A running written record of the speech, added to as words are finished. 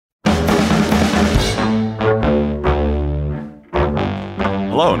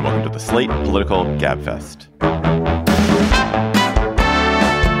Hello and welcome to the Slate Political Gabfest.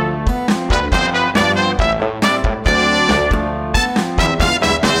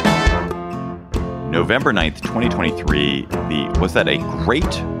 November 9th, 2023, was that a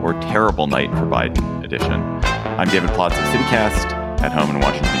great or terrible night for Biden edition? I'm David Plotz of CityCast at home in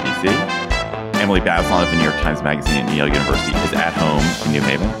Washington, D.C. Emily Bazelon of the New York Times Magazine at Yale University is at home in New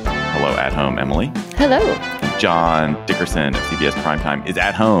Haven. Hello, at home, Emily. Hello. John Dickerson of CBS Primetime is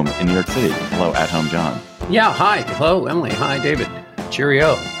at home in New York City. Hello, at home, John. Yeah, hi. Hello, Emily. Hi, David.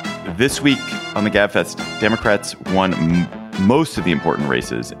 Cheerio. This week on the Gabfest, Democrats won most of the important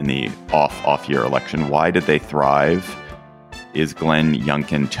races in the off-year election. Why did they thrive? Is Glenn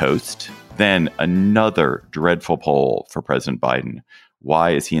Youngkin toast? Then another dreadful poll for President Biden.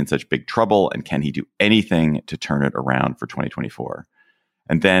 Why is he in such big trouble, and can he do anything to turn it around for 2024?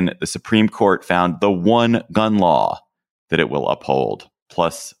 And then the Supreme Court found the one gun law that it will uphold.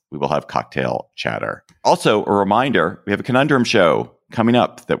 Plus, we will have cocktail chatter. Also, a reminder, we have a conundrum show coming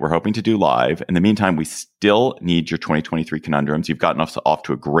up that we're hoping to do live. In the meantime, we still need your 2023 conundrums. You've gotten off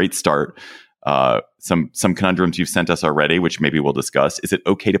to a great start. Some conundrums you've sent us already, which maybe we'll discuss. Is it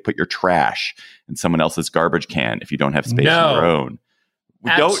okay to put your trash in someone else's garbage can if you don't have space of your own?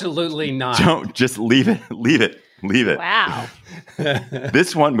 Absolutely not. Don't just leave it. Leave it. Wow.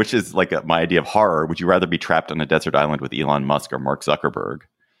 This one, which is like my idea of horror, would you rather be trapped on a desert island with Elon Musk or Mark Zuckerberg?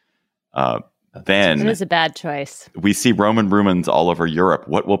 Then it is a bad choice. We see Roman ruins all over Europe.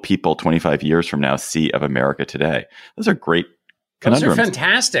 What will people 25 years from now see of America today? Those are great conundrums. Those are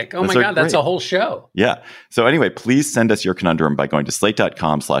fantastic. Oh my God, that's a whole show. Yeah. So anyway, please send us your conundrum by going to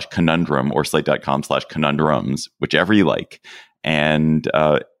slate.com/conundrum or slate.com/conundrums, whichever you like, and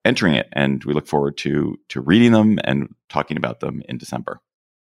entering it. And we look forward to reading them and talking about them in December.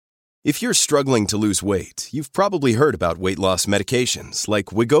 If you're struggling to lose weight, you've probably heard about weight loss medications like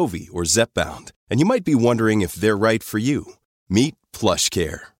Wegovy or Zepbound, and you might be wondering if they're right for you. Meet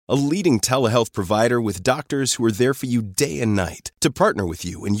PlushCare, a leading telehealth provider with doctors who are there for you day and night to partner with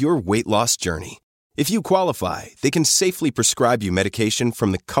you in your weight loss journey. If you qualify, they can safely prescribe you medication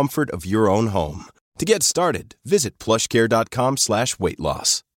from the comfort of your own home. To get started, visit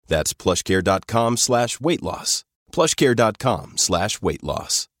plushcare.com/weight-loss. That's plushcare.com/weight-loss.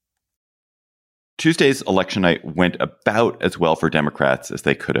 plushcare.com/weight-loss. Tuesday's election night went about as well for Democrats as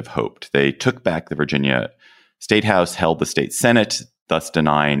they could have hoped. They took back the Virginia State House, held the state Senate, thus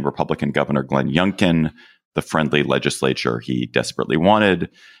denying Republican Governor Glenn Youngkin the friendly legislature he desperately wanted.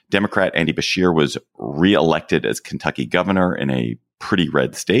 Democrat Andy Beshear was reelected as Kentucky governor in a pretty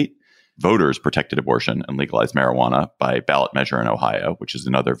red state. Voters protected abortion and legalized marijuana by ballot measure in Ohio, which is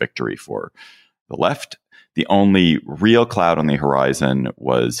another victory for the left. The only real cloud on the horizon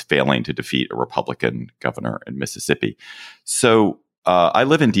was failing to defeat a Republican governor in Mississippi. So I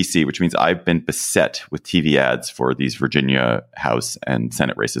live in D.C., which means I've been beset with TV ads for these Virginia House and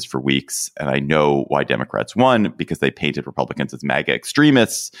Senate races for weeks. And I know why Democrats won, because they painted Republicans as MAGA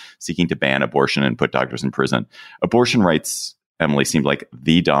extremists seeking to ban abortion and put doctors in prison. Abortion rights, Emily, seemed like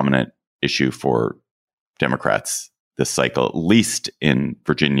the dominant issue for Democrats this cycle, at least in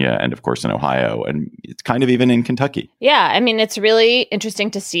Virginia and, of course, in Ohio. And it's kind of even in Kentucky. Yeah, I mean, it's really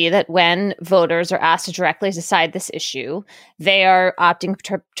interesting to see that when voters are asked to directly decide this issue, they are opting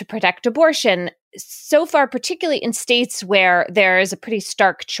to protect abortion. So far, particularly in states where there is a pretty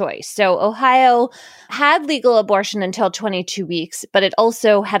stark choice. So Ohio had legal abortion until 22 weeks, but it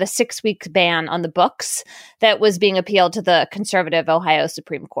also had a 6-week ban on the books that was being appealed to the conservative Ohio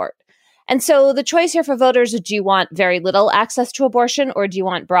Supreme Court. And so the choice here for voters is, do you want very little access to abortion or do you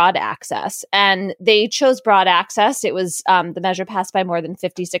want broad access? And they chose broad access. It was the measure passed by more than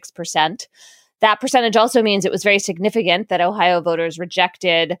 56%. That percentage also means it was very significant that Ohio voters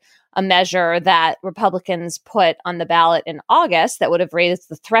rejected a measure that Republicans put on the ballot in August that would have raised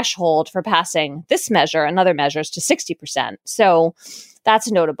the threshold for passing this measure and other measures to 60%. So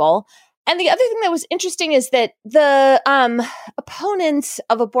that's notable. And the other thing that was interesting is that the opponents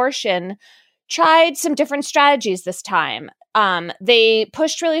of abortion tried some different strategies this time. They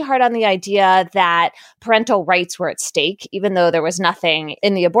pushed really hard on the idea that parental rights were at stake, even though there was nothing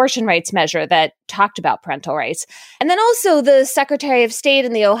in the abortion rights measure that talked about parental rights. And then also the Secretary of State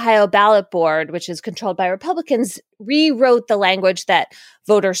and the Ohio Ballot Board, which is controlled by Republicans, rewrote the language that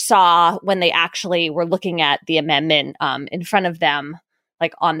voters saw when they actually were looking at the amendment in front of them,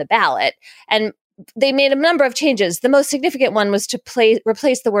 like on the ballot. And they made a number of changes. The most significant one was to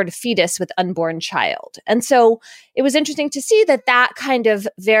replace the word fetus with unborn child. And so it was interesting to see that that kind of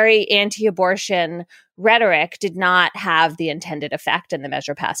very anti-abortion rhetoric did not have the intended effect, and the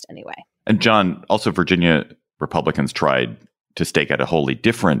measure passed anyway. And John, also Virginia Republicans tried to stake out a wholly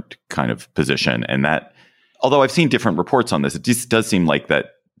different kind of position. And that, although I've seen different reports on this, it just does seem like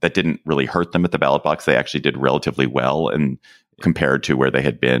that didn't really hurt them at the ballot box. They actually did relatively well and compared to where they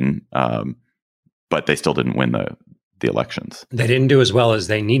had been, but they still didn't win the elections. They didn't do as well as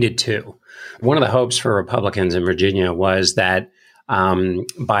they needed to. One of the hopes for Republicans in Virginia was that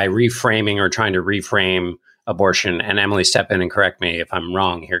by reframing or trying to reframe abortion, and Emily, step in and correct me if I'm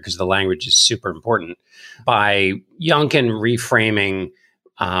wrong here, because the language is super important, by Youngkin reframing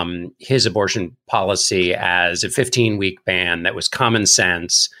his abortion policy as a 15-week ban that was common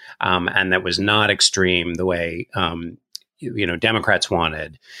sense and that was not extreme the way Democrats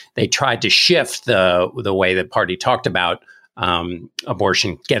wanted. They tried to shift the way the party talked about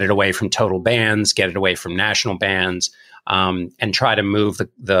abortion, get it away from total bans, get it away from national bans, and try to move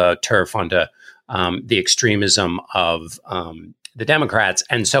the turf onto the extremism of the Democrats.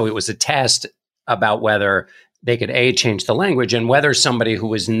 And so it was a test about whether they could change the language and whether somebody who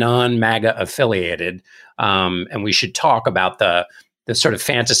was non-MAGA affiliated, and we should talk about the sort of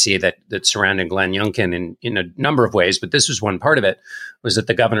fantasy that surrounded Glenn Youngkin in a number of ways, but this was one part of it, was that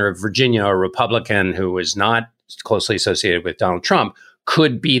the governor of Virginia, a Republican who was not closely associated with Donald Trump,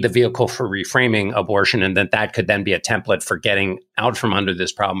 could be the vehicle for reframing abortion, and that could then be a template for getting out from under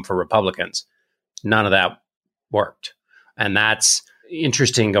this problem for Republicans. None of that worked. And that's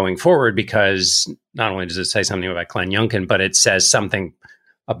interesting going forward, because not only does it say something about Glenn Youngkin, but it says something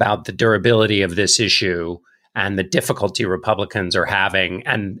about the durability of this issue and the difficulty Republicans are having,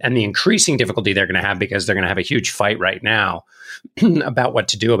 and the increasing difficulty they're going to have, because they're going to have a huge fight right now about what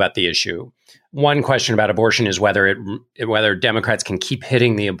to do about the issue. One question about abortion is whether Democrats can keep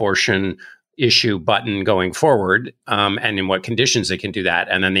hitting the abortion issue button going forward, and in what conditions they can do that.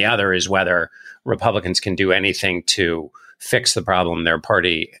 And then the other is whether Republicans can do anything to fix the problem their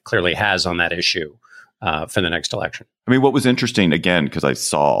party clearly has on that issue for the next election. I mean, what was interesting, again, because I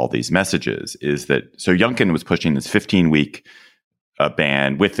saw all these messages, is that so Youngkin was pushing this 15-week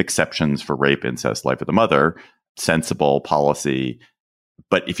ban with exceptions for rape, incest, life of the mother, sensible policy.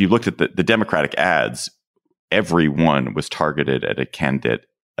 But if you looked at the Democratic ads, every one was targeted at a candidate.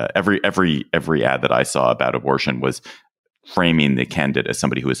 Every ad that I saw about abortion was framing the candidate as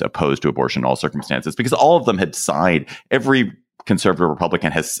somebody who is opposed to abortion in all circumstances, because all of them had signed. Every conservative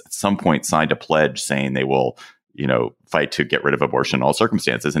Republican has at some point signed a pledge saying they will, fight to get rid of abortion in all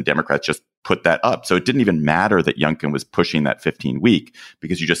circumstances, and Democrats just put that up. So it didn't even matter that Youngkin was pushing that 15-week,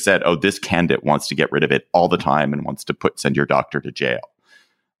 because you just said, oh, this candidate wants to get rid of it all the time and wants to send your doctor to jail.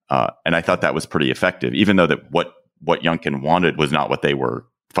 And I thought that was pretty effective, even though that what Youngkin wanted was not what they were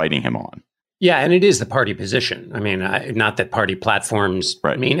fighting him on. Yeah, and it is the party position. I mean, not that party platforms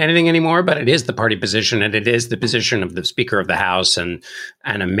mean anything anymore, but it is the party position, and it is the position of the Speaker of the House and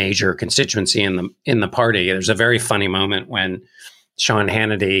a major constituency in the party. There's a very funny moment when Sean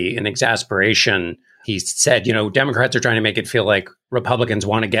Hannity, in exasperation, he said, Democrats are trying to make it feel like Republicans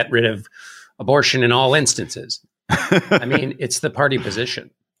want to get rid of abortion in all instances. I mean, it's the party position.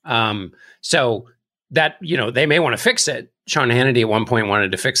 So that, they may want to fix it. Sean Hannity at one point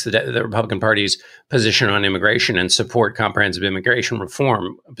wanted to fix the Republican Party's position on immigration and support comprehensive immigration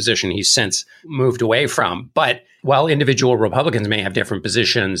reform, a position he's since moved away from. But while individual Republicans may have different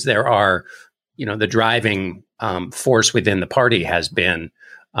positions, there are, the driving force within the party has been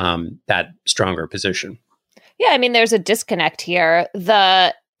that stronger position. Yeah, I mean, there's a disconnect here.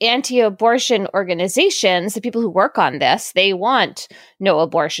 The anti-abortion organizations, the people who work on this, they want no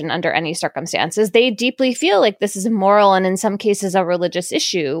abortion under any circumstances. They deeply feel like this is immoral and in some cases a religious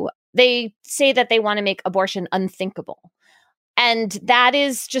issue. They say that they want to make abortion unthinkable. And that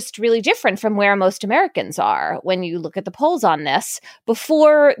is just really different from where most Americans are. When you look at the polls on this,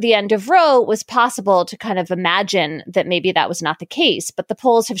 before the end of Roe, it was possible to kind of imagine that maybe that was not the case. But the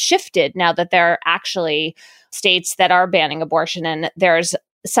polls have shifted now that there are actually states that are banning abortion, and there's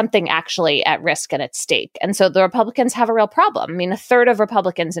something actually at risk and at stake. And so the Republicans have a real problem. I mean, a third of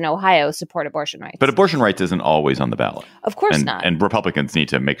Republicans in Ohio support abortion rights. But abortion rights isn't always on the ballot. Of course not. And Republicans need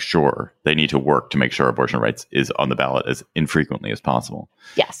to make sure, they need to work to make sure abortion rights is on the ballot as infrequently as possible.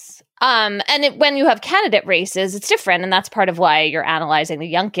 Yes. When you have candidate races, it's different. And that's part of why you're analyzing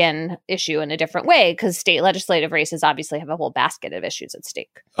the Youngkin issue in a different way, because state legislative races obviously have a whole basket of issues at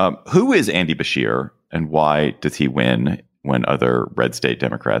stake. Who is Andy Beshear, and why does he win when other red state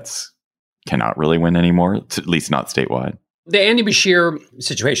Democrats cannot really win anymore, at least not statewide? The Andy Beshear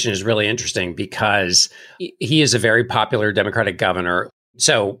situation is really interesting because he is a very popular Democratic governor.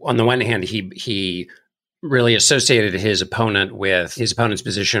 So on the one hand, he really associated his opponent with his opponent's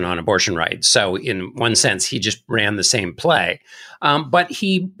position on abortion rights. So in one sense, he just ran the same play. But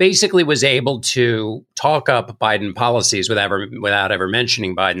he basically was able to talk up Biden policies without ever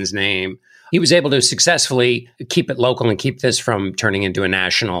mentioning Biden's name. He was able to successfully keep it local and keep this from turning into a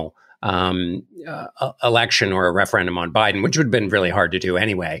national election or a referendum on Biden, which would have been really hard to do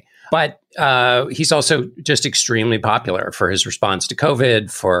anyway. But he's also just extremely popular for his response to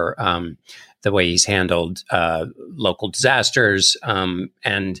COVID, for the way he's handled local disasters.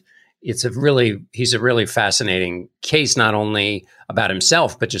 And he's a really fascinating case, not only about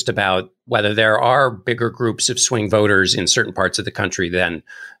himself, but just about whether there are bigger groups of swing voters in certain parts of the country than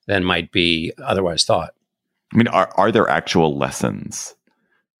might be otherwise thought. I mean, are there actual lessons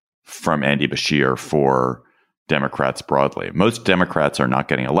from Andy Beshear for Democrats broadly? Most Democrats are not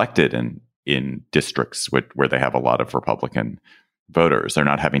getting elected in districts where they have a lot of Republican voters. They're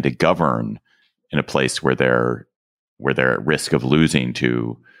not having to govern in a place where they're at risk of losing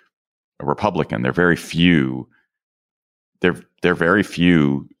to a Republican. There are very few. There are very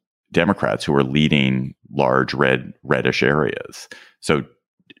few Democrats who are leading large reddish areas. So,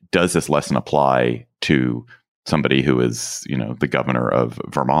 does this lesson apply to somebody who is, the governor of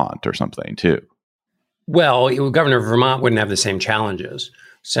Vermont or something too? Well, governor of Vermont wouldn't have the same challenges.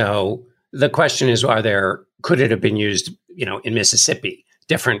 So the question is, could it have been used, in Mississippi?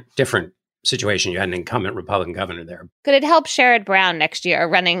 Different situation. You had an incumbent Republican governor there. Could it help Sherrod Brown next year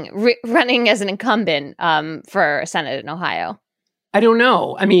running as an incumbent for Senate in Ohio? I don't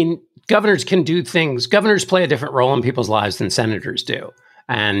know. I mean, governors can do things. Governors play a different role in people's lives than senators do.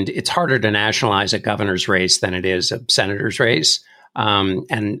 And it's harder to nationalize a governor's race than it is a senator's race.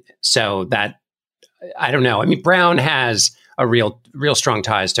 And so that, I don't know. I mean, Brown has a real strong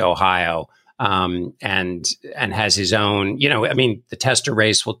ties to Ohio, and has his own, the tester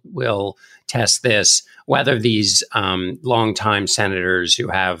race will test this, whether these longtime senators who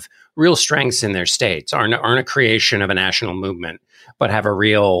have real strengths in their states aren't a creation of a national movement, but have a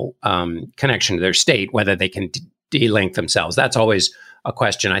real connection to their state, whether they can de-link themselves. That's always a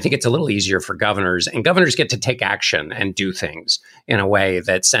question. I think it's a little easier for governors, and governors get to take action and do things in a way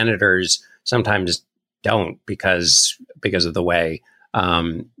that senators sometimes don't because of the way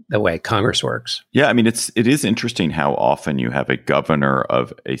Congress works. Yeah, I mean, it is interesting how often you have a governor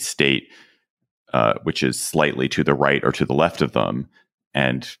of a state which is slightly to the right or to the left of them,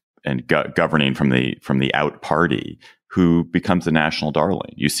 and governing from the out party, who becomes a national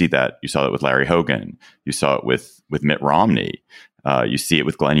darling. You saw it with Larry Hogan. You saw it with Mitt Romney. You see it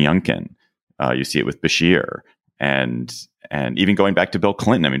with Glenn Youngkin. You see it with Beshear, and even going back to Bill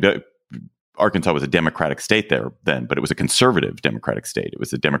Clinton. I mean, Arkansas was a Democratic state there then, but it was a conservative Democratic state. It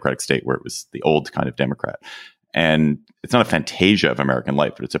was a Democratic state where it was the old kind of Democrat. And it's not a fantasia of American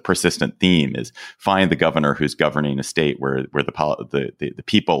life, but it's a persistent theme: is find the governor who's governing a state where the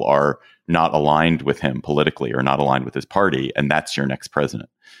people are not aligned with him politically or not aligned with his party, and that's your next president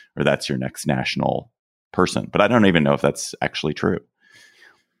or that's your next national person. But I don't even know if that's actually true.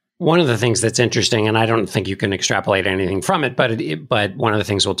 One of the things that's interesting, and I don't think you can extrapolate anything from it, but one of the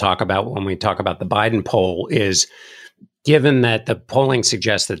things we'll talk about when we talk about the Biden poll is, given that the polling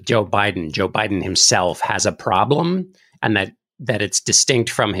suggests that Joe Biden himself has a problem, and that it's distinct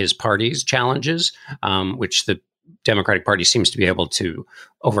from his party's challenges, which the Democratic Party seems to be able to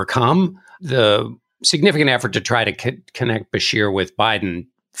overcome, the significant effort to try to connect Beshear with Biden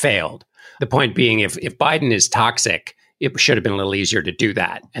failed. The point being, if Biden is toxic, it should have been a little easier to do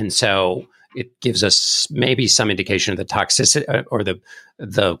that. And so it gives us maybe some indication of the toxicity or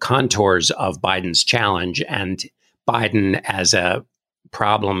the contours of Biden's challenge, and Biden as a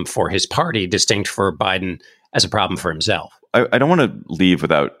problem for his party, distinct for Biden as a problem for himself. I don't want to leave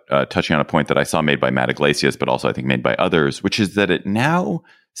without touching on a point that I saw made by Matt Iglesias, but also I think made by others, which is that it now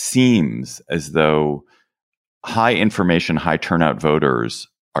seems as though high information, high turnout voters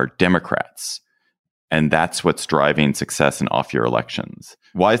are Democrats. And that's what's driving success in off-year elections.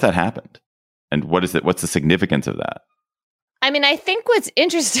 Why has that happened? And what's the significance of that? I mean, I think what's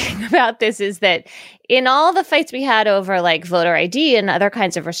interesting about this is that in all the fights we had over like voter ID and other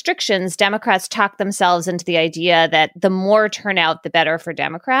kinds of restrictions, Democrats talked themselves into the idea that the more turnout, the better for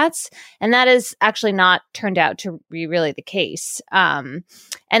Democrats. And that is actually not turned out to be really the case. And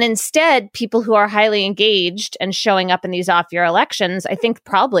instead, people who are highly engaged and showing up in these off-year elections, I think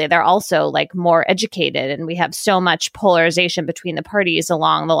probably they're also like more educated. And we have so much polarization between the parties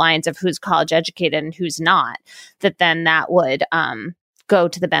along the lines of who's college educated and who's not, that would go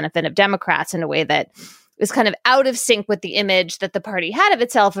to the benefit of Democrats in a way that is kind of out of sync with the image that the party had of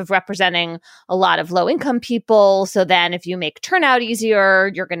itself of representing a lot of low income people. So then if you make turnout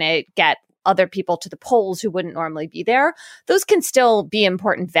easier, you're going to get other people to the polls who wouldn't normally be there. Those can still be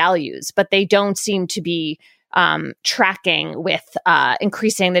important values, but they don't seem to be tracking with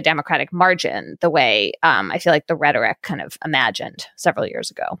increasing the Democratic margin the way I feel like the rhetoric kind of imagined several years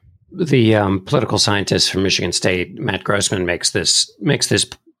ago. The political scientist from Michigan State, Matt Grossman, makes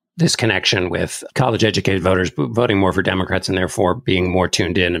this connection with college-educated voters voting more for Democrats and therefore being more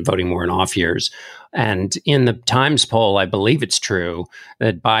tuned in and voting more in off years. And in the Times poll, I believe it's true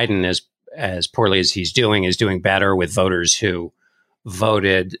that Biden, as poorly as he's doing, is doing better with voters who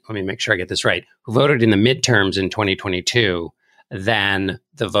voted, let me make sure I get this right, who voted in the midterms in 2022 than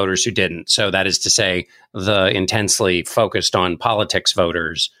the voters who didn't. So that is to say, the intensely focused on politics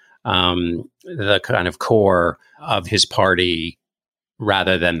voters, the kind of core of his party,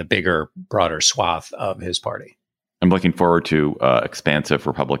 rather than the bigger, broader swath of his party. I'm looking forward to expansive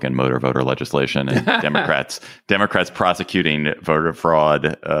Republican motor voter legislation and Democrats prosecuting voter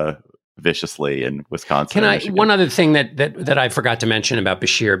fraud viciously in Wisconsin. Can I? One other thing that I forgot to mention about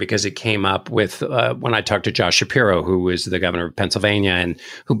Beshear, because it came up with when I talked to Josh Shapiro, who is the governor of Pennsylvania and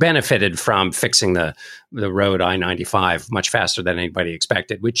who benefited from fixing the road I-95 much faster than anybody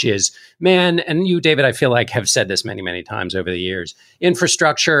expected, which is, man, and you, David, I feel like have said this many, many times over the years,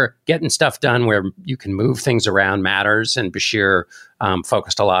 infrastructure, getting stuff done where you can move things around matters. And Beshear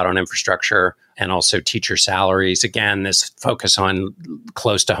focused a lot on infrastructure and also teacher salaries. Again, this focus on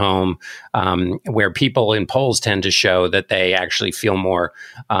close to home, where people in polls tend to show that they actually feel more,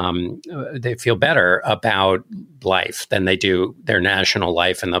 they feel better about life than they do their national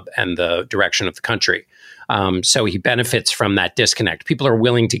life and the direction of the country. So he benefits from that disconnect. People are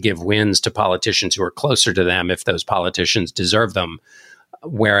willing to give wins to politicians who are closer to them if those politicians deserve them.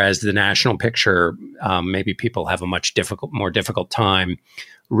 Whereas the national picture, maybe people have a much more difficult time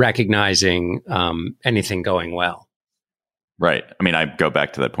recognizing anything going well. Right. I mean, I go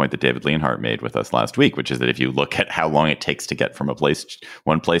back to that point that David Leonhardt made with us last week, which is that if you look at how long it takes to get from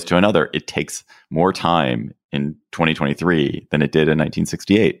one place to another, it takes more time in 2023 than it did in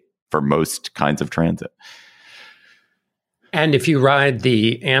 1968 for most kinds of transit. And if you ride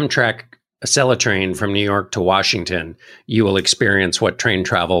the Amtrak Acela train from New York to Washington, you will experience what train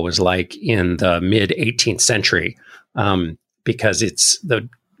travel was like in the mid 18th century, because it's the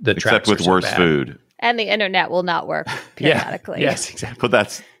except with worse food. And the internet will not work periodically. Yeah, yes, exactly. But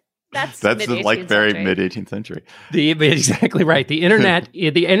that's like very mid 18th century. Exactly right. The internet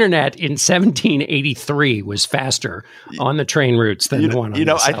in 1783 was faster on the train routes than the one on the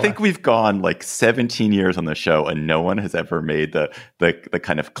Acela. I think we've gone like 17 years on the show, and no one has ever made the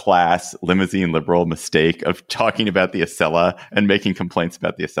kind of class limousine liberal mistake of talking about the Acela and making complaints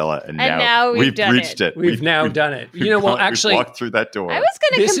about the Acela. And now we've reached it. We've now done it. Actually, we've walked through that door. I was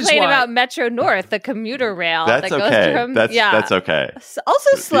going to complain about Metro North, the commuter rail. That's that okay. Goes from, that's okay.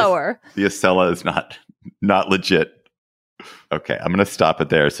 Also slower. The Acela is not legit. Okay, I'm going to stop it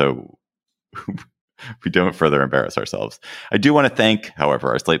there so we don't further embarrass ourselves. I do want to thank, however,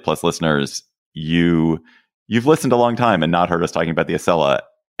 our Slate Plus listeners. You've listened a long time and not heard us talking about the Acela,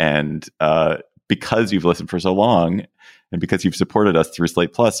 and because you've listened for so long and because you've supported us through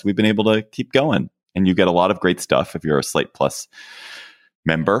Slate Plus, we've been able to keep going. And you get a lot of great stuff if you're a Slate Plus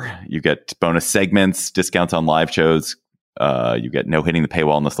member. You get bonus segments, discounts on live shows. You get no hitting the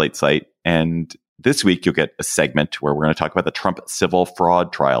paywall on the Slate site. And this week, you'll get a segment where we're going to talk about the Trump civil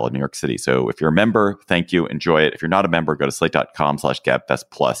fraud trial in New York City. So if you're a member, thank you. Enjoy it. If you're not a member, go to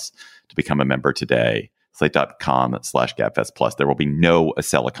slate.com/GabFestPlus to become a member today. Slate.com/GabFestPlus. There will be no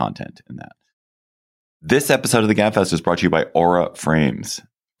Acela content in that. This episode of the GabFest is brought to you by Aura Frames.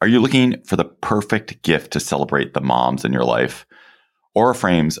 Are you looking for the perfect gift to celebrate the moms in your life? Aura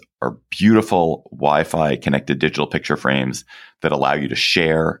Frames are beautiful Wi-Fi connected digital picture frames that allow you to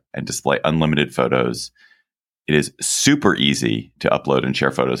share and display unlimited photos. It is super easy to upload and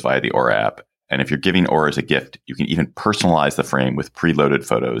share photos via the Aura app. And if you're giving Aura as a gift, you can even personalize the frame with preloaded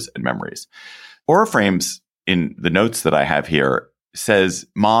photos and memories. Aura Frames, in the notes that I have here, says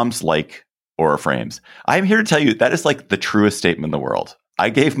moms like Aura Frames. I'm here to tell you that is like the truest statement in the world. I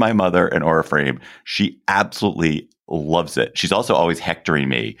gave my mother an Aura frame. She absolutely loves it. She's also always hectoring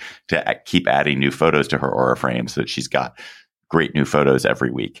me to keep adding new photos to her Aura frame so that she's got great new photos every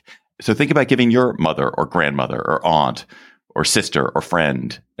week. So think about giving your mother or grandmother or aunt or sister or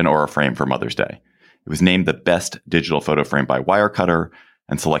friend an Aura frame for Mother's Day. It was named the best digital photo frame by Wirecutter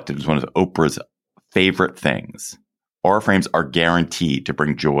and selected as one of Oprah's favorite things. Aura frames are guaranteed to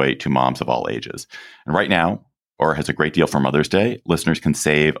bring joy to moms of all ages. And right now, Aura has a great deal for Mother's Day. Listeners can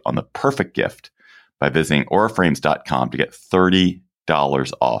save on the perfect gift by visiting auraframes.com to get $30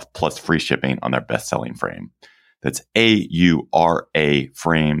 off plus free shipping on their best-selling frame. That's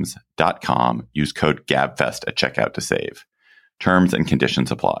AURAFrames.com. Use code GABFEST at checkout to save. Terms and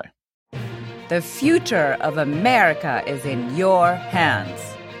conditions apply. The future of America is in your hands.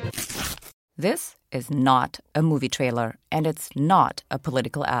 This is not a movie trailer, and it's not a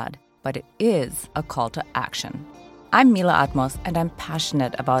political ad, but it is a call to action. I'm Mila Atmos, and I'm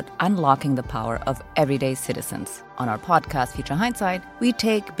passionate about unlocking the power of everyday citizens. On our podcast, Future Hindsight, we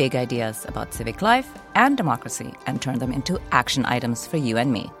take big ideas about civic life and democracy and turn them into action items for you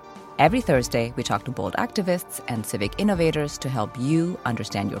and me. Every Thursday, we talk to bold activists and civic innovators to help you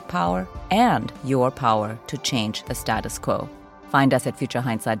understand your power and your power to change the status quo. Find us at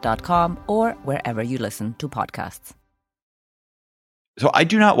futurehindsight.com or wherever you listen to podcasts. So I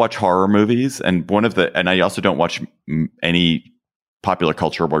do not watch horror movies, and I also don't watch any popular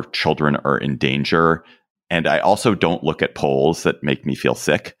culture where children are in danger. And I also don't look at polls that make me feel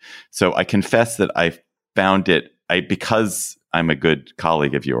sick. So I confess that I found it, because I'm a good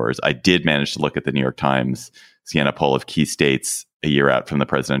colleague of yours, I did manage to look at the New York Times Siena poll of key states a year out from the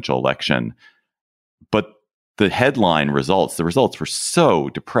presidential election. But the headline results, the results were so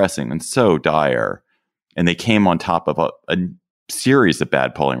depressing and so dire. And they came on top of a series of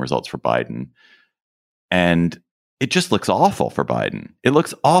bad polling results for Biden. And it just looks awful for Biden. It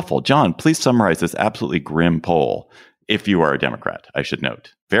looks awful. John, please summarize this absolutely grim poll if you are a Democrat, I should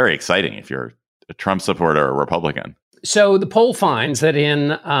note. Very exciting if you're a Trump supporter or a Republican. So the poll finds that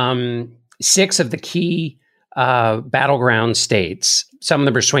in 6 of the key battleground states, some of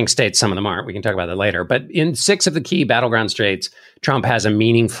them are swing states, some of them aren't. We can talk about that later. But in 6 of the key battleground states, Trump has a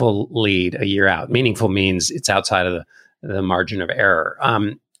meaningful lead a year out. Meaningful means it's outside of the margin of error.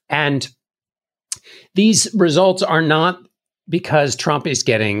 And these results are not because Trump is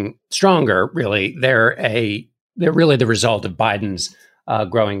getting stronger, really. They're really the result of Biden's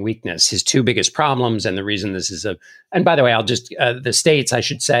growing weakness. His 2 biggest problems, and the reason this is and by the way, I'll just, the states I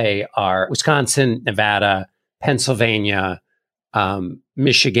should say are Wisconsin, Nevada, Pennsylvania,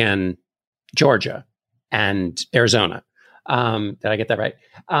 Michigan, Georgia, and Arizona. Did I get that right?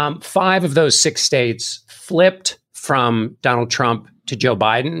 5 of those 6 states flipped from Donald Trump to Joe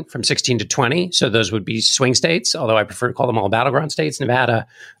Biden from 16 to 20. So those would be swing states, although I prefer to call them all battleground states. Nevada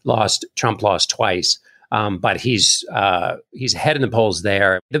Trump lost twice. But he's ahead in the polls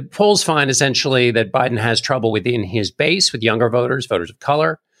there. The polls find essentially that Biden has trouble within his base with younger voters of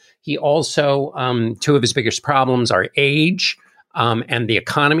color. He also, 2 of his biggest problems are age and the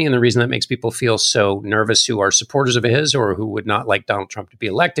economy. And the reason that makes people feel so nervous who are supporters of his or who would not like Donald Trump to be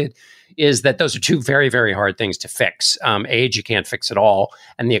elected is that those are 2 very, very hard things to fix. Age, you can't fix at all.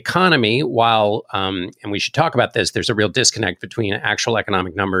 And the economy, while, and we should talk about this, there's a real disconnect between actual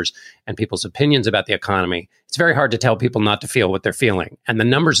economic numbers and people's opinions about the economy. It's very hard to tell people not to feel what they're feeling. And the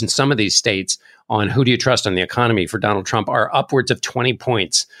numbers in some of these states on who do you trust on the economy for Donald Trump are upwards of 20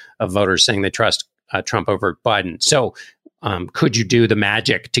 points of voters saying they trust Trump over Biden. So could you do the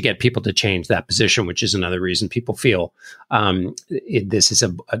magic to get people to change that position, which is another reason people feel this is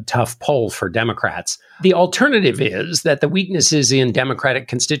a tough poll for Democrats. The alternative is that the weaknesses in Democratic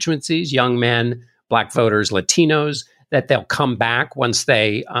constituencies, young men, Black voters, Latinos, that they'll come back once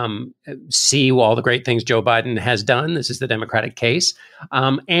they see all the great things Joe Biden has done. This is the Democratic case.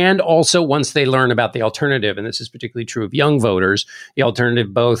 And also once they learn about the alternative, and this is particularly true of young voters, the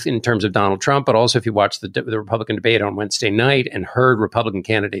alternative both in terms of Donald Trump, but also if you watch the Republican debate on Wednesday night and heard Republican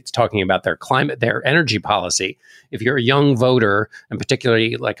candidates talking about their energy policy. If you're a young voter, and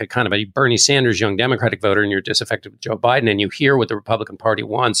particularly like a kind of a Bernie Sanders young Democratic voter, and you're disaffected with Joe Biden, and you hear what the Republican Party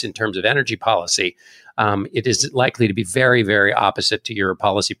wants in terms of energy policy, it is likely to be very, very opposite to your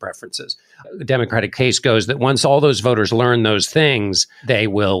policy preferences. The Democratic case goes that once all those voters learn those things, they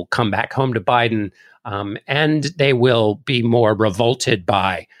will come back home to Biden and they will be more revolted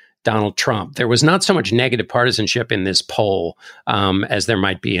by Donald Trump. There was not so much negative partisanship in this poll as there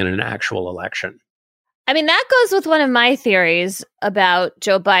might be in an actual election. I mean, that goes with one of my theories about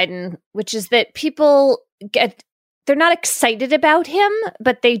Joe Biden, which is that people they're not excited about him,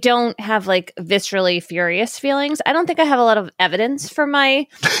 but they don't have like viscerally furious feelings. I don't think I have a lot of evidence for my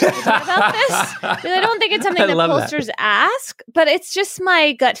idea about this. I don't think it's something that pollsters ask, but it's just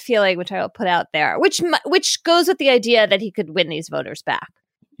my gut feeling, which I will put out there, which goes with the idea that he could win these voters back.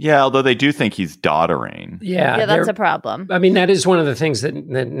 Yeah, although they do think he's doddering. Yeah, that's a problem. I mean, that is one of the things that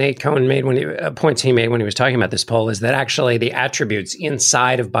Nate Cohn made points he made when he was talking about this poll, is that actually the attributes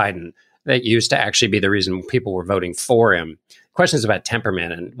inside of Biden that used to actually be the reason people were voting for him, questions about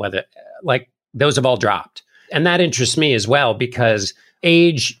temperament and whether, like, those have all dropped. And that interests me as well, because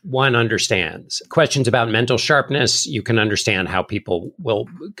age, one understands. Questions about mental sharpness, you can understand how people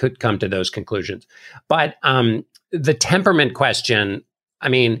could come to those conclusions. But the temperament question, I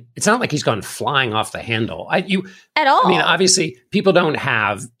mean, it's not like he's gone flying off the handle. At all. I mean, obviously, people don't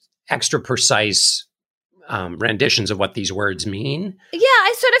have extra precise renditions of what these words mean. Yeah,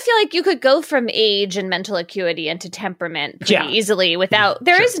 I sort of feel like you could go from age and mental acuity into temperament pretty easily without.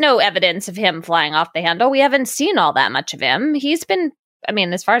 There is no evidence of him flying off the handle. We haven't seen all that much of him. He's been, I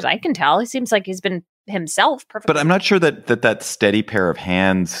mean, as far as I can tell, he seems like he's been himself perfectly. But I'm not sure that steady pair of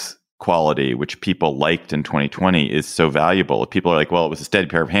hands quality, which people liked in 2020, is so valuable. If people are like, well, it was a steady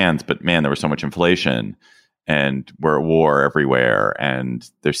pair of hands, but man, there was so much inflation and we're at war everywhere and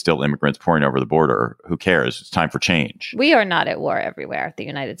there's still immigrants pouring over the border. Who cares? It's time for change. We are not at war everywhere. The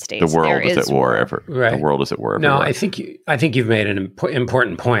United States. The world is at war everywhere. Right. The world is at war everywhere. No, I think you've made an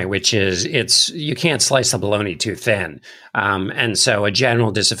important point, which is you can't slice the bologna too thin. And so a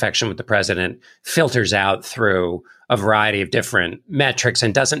general disaffection with the president filters out through a variety of different metrics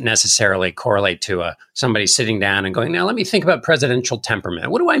and doesn't necessarily correlate to somebody sitting down and going, now let me think about presidential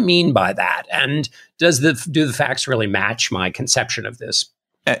temperament. What do I mean by that? And do the facts really match my conception of this?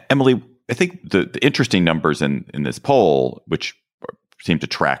 Emily, I think the interesting numbers in this poll, which seem to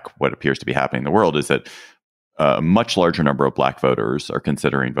track what appears to be happening in the world, is that a much larger number of Black voters are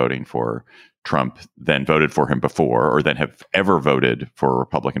considering voting for Trump than voted for him before or than have ever voted for a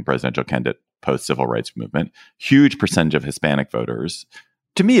Republican presidential candidate post-civil rights movement. Huge percentage of Hispanic voters.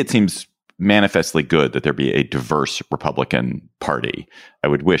 To me, it seems manifestly good that there be a diverse Republican Party. I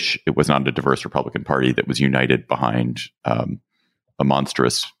would wish it was not a diverse Republican Party that was united behind a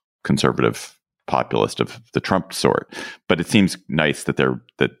monstrous conservative populist of the Trump sort. But it seems nice that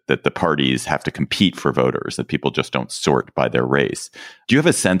that the parties have to compete for voters, that people just don't sort by their race. Do you have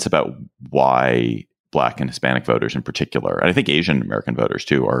a sense about why Black and Hispanic voters in particular, and I think Asian American voters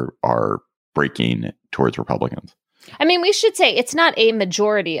too, are breaking towards Republicans? I mean, we should say it's not a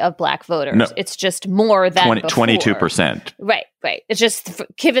majority of Black voters. No. It's just more than 22%. Right. It's just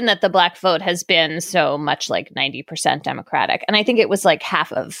given that the Black vote has been so much like 90% Democratic. And I think it was like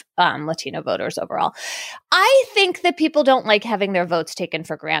half of Latino voters overall. I think that people don't like having their votes taken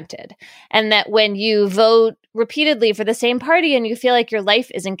for granted. And that when you vote repeatedly for the same party and you feel like your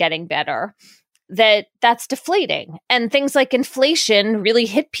life isn't getting better, that's deflating. And things like inflation really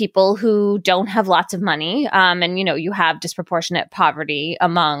hit people who don't have lots of money. And, you have disproportionate poverty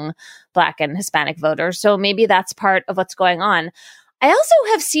among Black and Hispanic voters. So maybe that's part of what's going on. I also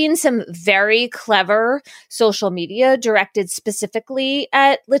have seen some very clever social media directed specifically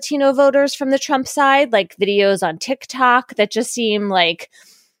at Latino voters from the Trump side, like videos on TikTok that just seem like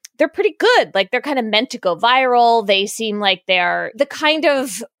they're pretty good. Like they're kind of meant to go viral. They seem like they're the kind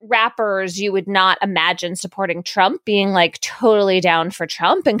of rappers you would not imagine supporting Trump, being like totally down for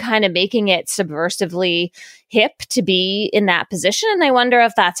Trump and kind of making it subversively hip to be in that position. And I wonder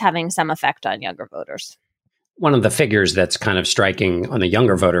if that's having some effect on younger voters. One of the figures that's kind of striking on the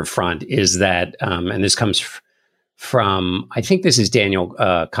younger voter front is that, and this comes from, I think this is Daniel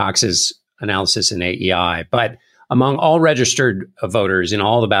Cox's analysis in AEI, but among all registered voters in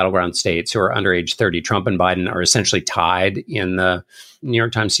all the battleground states who are under age 30, Trump and Biden are essentially tied in the New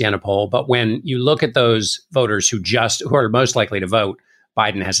York Times Siena poll. But when you look at those voters who are most likely to vote,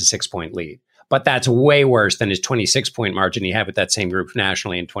 Biden has a 6-point lead. But that's way worse than his 26-point margin he had with that same group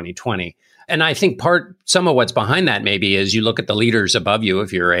nationally in 2020. And I think some of what's behind that maybe is you look at the leaders above you,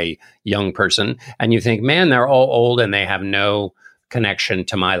 if you're a young person, and you think, man, they're all old and they have no connection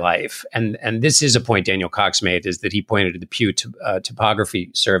to my life. And this is a point Daniel Cox made, is that he pointed to the Pew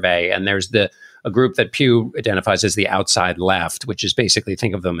topography survey. And there's a group that Pew identifies as the outside left, which is basically,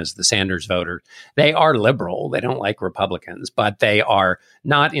 think of them as the Sanders voter. They are liberal. They don't like Republicans, but they are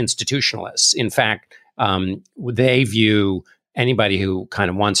not institutionalists. In fact, they view anybody who kind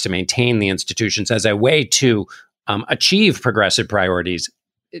of wants to maintain the institutions as a way to achieve progressive priorities.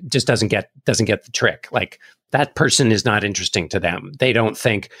 It just doesn't get the trick. Like, that person is not interesting to them. They don't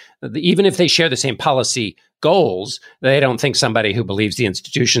think, even if they share the same policy goals, they don't think somebody who believes the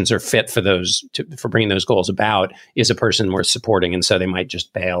institutions are fit for bringing those goals about is a person worth supporting. And so they might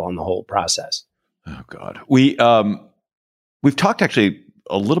just bail on the whole process. Oh, God. We've talked actually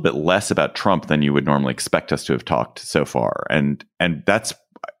a little bit less about Trump than you would normally expect us to have talked so far. And that's,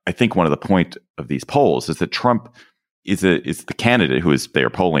 I think, one of the point of these polls is that Trump is the candidate who they are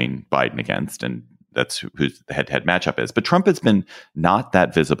polling Biden against, and that's who the head-to-head matchup is. But Trump has been not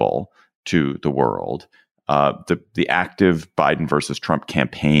that visible to the world. The active Biden versus Trump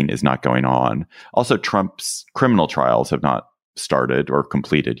campaign is not going on. Also, Trump's criminal trials have not started or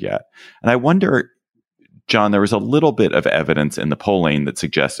completed yet. And I wonder, John, there was a little bit of evidence in the polling that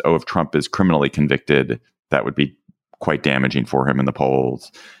suggests, if Trump is criminally convicted, that would be quite damaging for him in the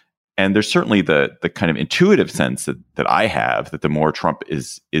polls. And there's certainly the kind of intuitive sense that I have that the more Trump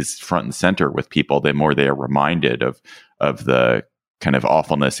is front and center with people, the more they are reminded of the kind of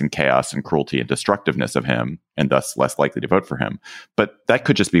awfulness and chaos and cruelty and destructiveness of him, and thus less likely to vote for him. But that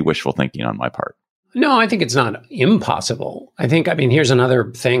could just be wishful thinking on my part. No, I think it's not impossible. I mean, here's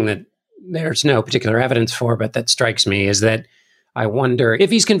another thing that there's no particular evidence for, but that strikes me is that I wonder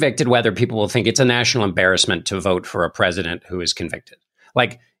if he's convicted, whether people will think it's a national embarrassment to vote for a president who is convicted.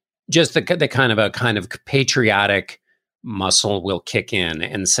 Like, just the kind of patriotic muscle will kick in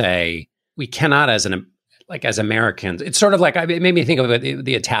and say, we cannot as Americans. It's sort of like, it made me think of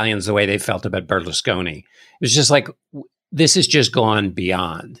the Italians, the way they felt about Berlusconi. It was just like, this has just gone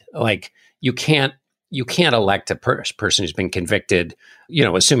beyond. Like, you can't elect a person who's been convicted,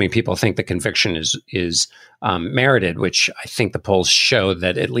 assuming people think the conviction is merited, which I think the polls show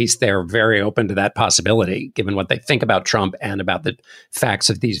that at least they're very open to that possibility, given what they think about Trump and about the facts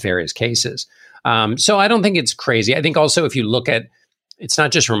of these various cases. So I don't think it's crazy. I think also, if you look at, it's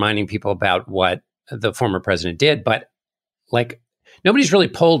not just reminding people about what the former president did, but like, nobody's really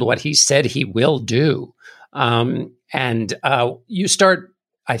polled what he said he will do.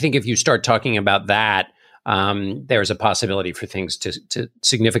 I think if you start talking about that, there's a possibility for things to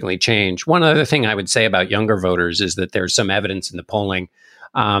significantly change. One other thing I would say about younger voters is that there's some evidence in the polling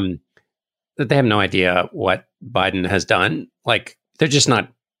that they have no idea what Biden has done. Like, they're just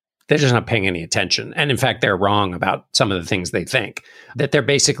not paying any attention. And in fact, they're wrong about some of the things they think, that they're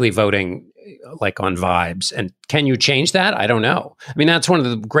basically voting like on vibes. And can you change that? I don't know. I mean, that's one of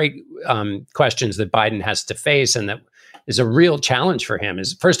the great questions that Biden has to face, and that is a real challenge for him,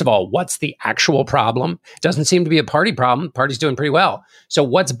 is, first of all, what's the actual problem? It doesn't seem to be a party problem. The party's doing pretty well. So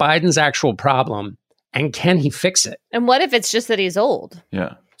what's Biden's actual problem, and can he fix it? And what if it's just that he's old?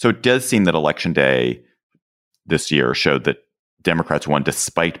 Yeah. So it does seem that Election Day this year showed that Democrats won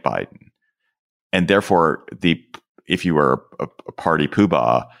despite Biden. And therefore, if you were a party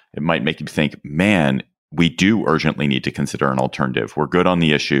poobah, it might make you think, man, we do urgently need to consider an alternative. We're good on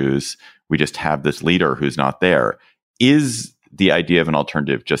the issues. We just have this leader who's not there. Is the idea of an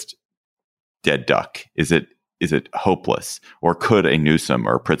alternative just dead duck? Is it hopeless? Or could a Newsom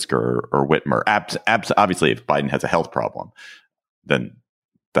or Pritzker or Whitmer, obviously if Biden has a health problem, then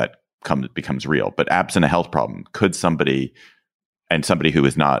that becomes real. But absent a health problem, could somebody who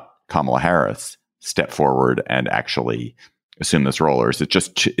is not Kamala Harris step forward and actually assume this role? Or is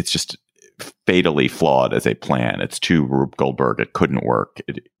it's just fatally flawed as a plan? It's too Rube Goldberg. It couldn't work.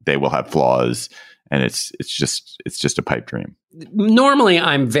 They will have flaws. And it's just a pipe dream. Normally,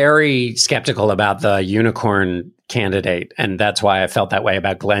 I'm very skeptical about the unicorn candidate, and that's why I felt that way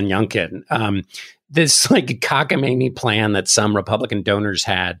about Glenn Youngkin. This like cockamamie plan that some Republican donors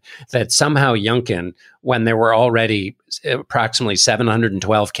had, that somehow Youngkin, when there were already approximately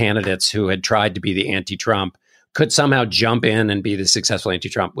 712 candidates who had tried to be the anti-Trump, could somehow jump in and be the successful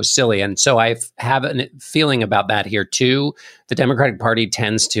anti-Trump, was silly. And so I have a feeling about that here too. The Democratic Party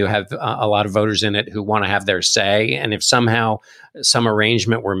tends to have a lot of voters in it who want to have their say. And if somehow some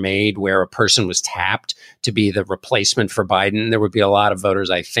arrangement were made where a person was tapped to be the replacement for Biden, there would be a lot of voters,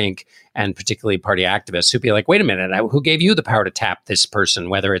 I think, and particularly party activists, who'd be like, wait a minute, who gave you the power to tap this person,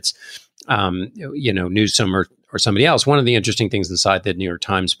 whether it's Newsom or somebody else. One of the interesting things inside the New York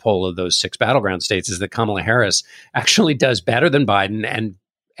Times poll of those 6 battleground states is that Kamala Harris actually does better than Biden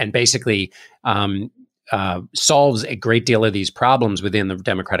and basically solves a great deal of these problems within the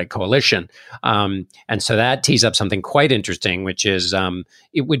Democratic coalition. And so that tees up something quite interesting, which is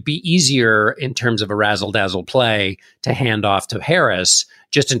it would be easier in terms of a razzle-dazzle play to hand off to Harris,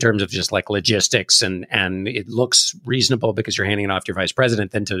 just in terms of just like logistics, and it looks reasonable because you're handing it off to your vice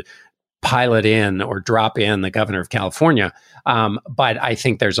president, than to pilot in or drop in the governor of California. But I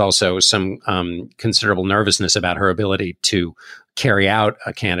think there's also some considerable nervousness about her ability to carry out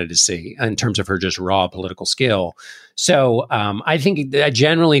a candidacy in terms of her just raw political skill. So I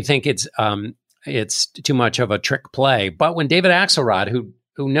generally think it's too much of a trick play. But when David Axelrod,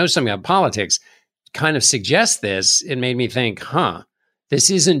 who knows something about politics, kind of suggests this, it made me think, this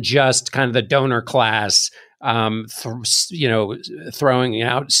isn't just kind of the donor class throwing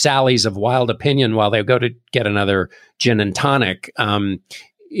out sallies of wild opinion while they go to get another gin and tonic.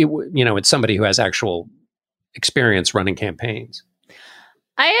 It's somebody who has actual experience running campaigns.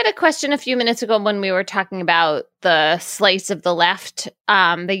 I had a question a few minutes ago when we were talking about the slice of the left,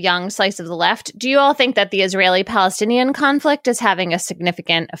 the young slice of the left. Do you all think that the Israeli-Palestinian conflict is having a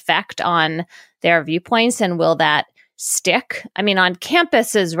significant effect on their viewpoints, and will that stick? I mean, on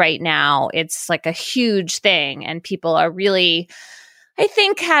campuses right now, it's like a huge thing, and people are really, I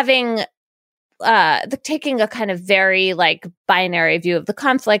think, having taking a kind of very like binary view of the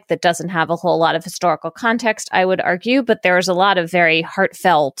conflict that doesn't have a whole lot of historical context, I would argue, but there's a lot of very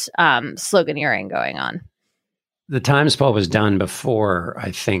heartfelt sloganeering going on. The Times poll was done before,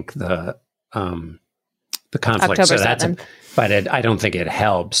 I think, the conflict. October so 7th. I don't think it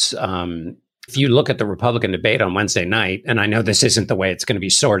helps. If you look at the Republican debate on Wednesday night, and I know this isn't the way it's going to be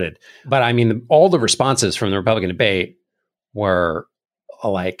sorted, but I mean, all the responses from the Republican debate were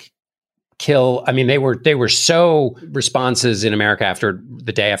like, kill. I mean, they were so responses in America after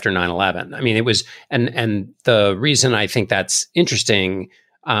the day after 9/11. I mean, it was, and the reason I think that's interesting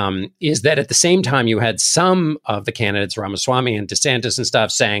is that at the same time, you had some of the candidates, Ramaswamy and DeSantis and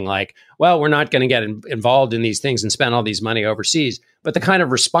stuff, saying like, well, we're not going to get involved in these things and spend all these money overseas. But the kind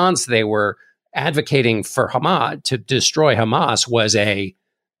of response they were advocating for Hamas, to destroy Hamas, was and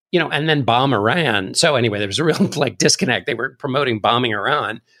then bomb Iran. So anyway, there was a real like disconnect. They were promoting bombing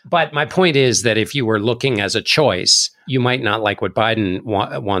Iran. But my point is that if you were looking as a choice, you might not like what Biden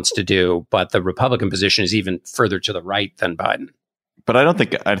wants to do, but the Republican position is even further to the right than Biden. But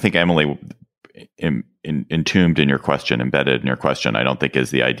I think Emily, entombed in your question, embedded in your question, I don't think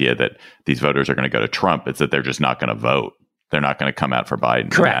is the idea that these voters are going to go to Trump. It's that they're just not going to vote. They're not going to come out for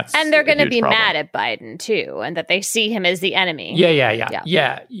Biden. Correct. And they're going to be mad at Biden, too, and that they see him as the enemy. Yeah.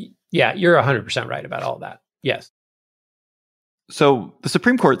 You're 100% right about all that. Yes. So the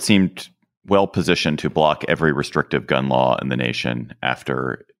Supreme Court seemed well positioned to block every restrictive gun law in the nation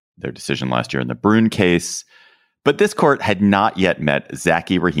after their decision last year in the Bruen case. But this court had not yet met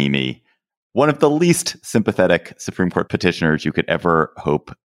Zackey Rahimi, one of the least sympathetic Supreme Court petitioners you could ever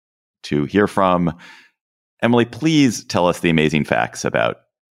hope to hear from. Emily, please tell us the amazing facts about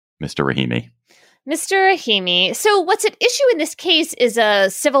Mr. Rahimi. Mr. Rahimi. So what's at issue in this case is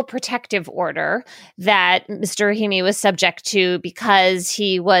a civil protective order that Mr. Rahimi was subject to because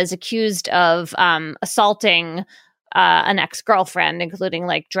he was accused of assaulting an ex-girlfriend, including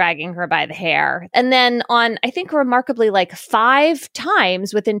like dragging her by the hair. And then on, I think remarkably, like 5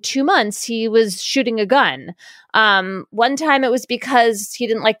 times within 2 months, he was shooting a gun. One time it was because he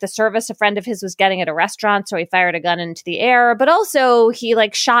didn't like the service a friend of his was getting at a restaurant, so he fired a gun into the air. But also he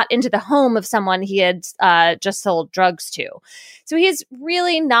like shot into the home of someone he had just sold drugs to. So he's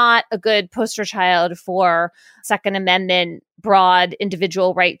really not a good poster child for Second Amendment, broad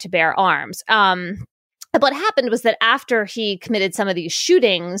individual right to bear arms. What happened was that after he committed some of these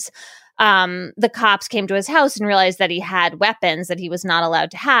shootings, the cops came to his house and realized that he had weapons that he was not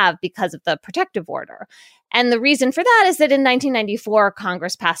allowed to have because of the protective order. And the reason for that is that in 1994,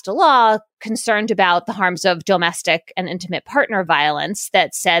 Congress passed a law concerned about the harms of domestic and intimate partner violence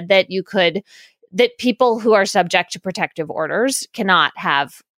that said that that people who are subject to protective orders cannot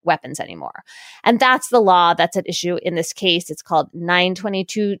have weapons anymore. And that's the law that's at issue in this case. It's called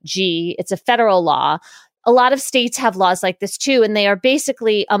 922G. It's a federal law. A lot of states have laws like this too, and they are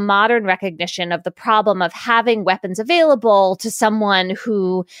basically a modern recognition of the problem of having weapons available to someone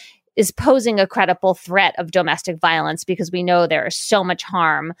who is posing a credible threat of domestic violence, because we know there is so much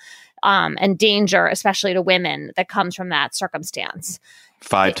harm and danger, especially to women, that comes from that circumstance.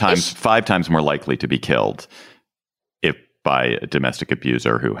 Five times more likely to be killed by a domestic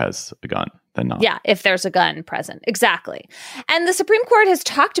abuser who has a gun than not. Yeah, if there's a gun present. Exactly. And the Supreme Court has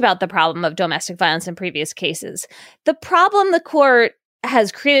talked about the problem of domestic violence in previous cases. The problem the court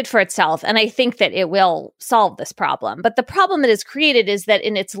has created for itself, and I think that it will solve this problem, but the problem it has created is that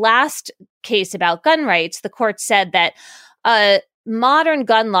in its last case about gun rights, the court said that modern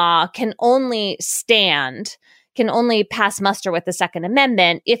gun law can only pass muster with the Second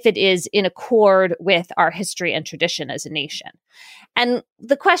Amendment if it is in accord with our history and tradition as a nation. And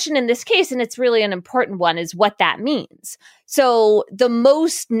the question in this case, and it's really an important one, is what that means. So the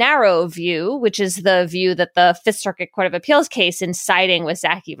most narrow view, which is the view that the Fifth Circuit Court of Appeals case in siding with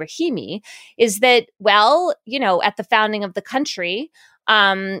Zackey Rahimi, is that, well, at the founding of the country,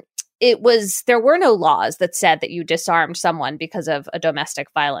 there were no laws that said that you disarmed someone because of a domestic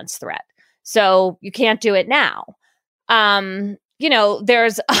violence threat. So you can't do it now.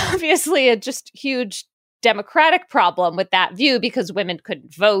 There's obviously a just huge democratic problem with that view because women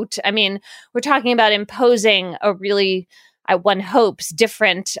couldn't vote. I mean, we're talking about imposing a really, one hopes,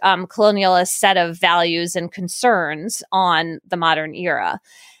 different colonialist set of values and concerns on the modern era.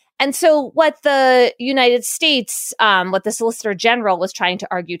 And so what the United States, what the Solicitor General was trying to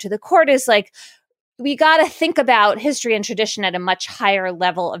argue to the court is like, we got to think about history and tradition at a much higher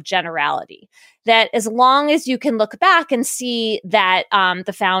level of generality. That as long as you can look back and see that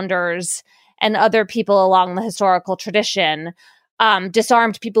the founders and other people along the historical tradition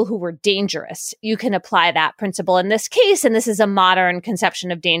disarmed people who were dangerous. You can apply that principle in this case, and this is a modern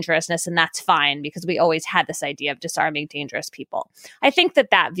conception of dangerousness, and that's fine because we always had this idea of disarming dangerous people. I think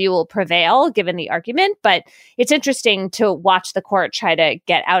that view will prevail given the argument, but it's interesting to watch the court try to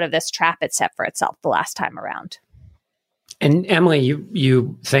get out of this trap it set for itself the last time around. And Emily,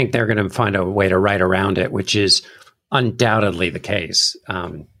 you think they're going to find a way to write around it, which is undoubtedly the case.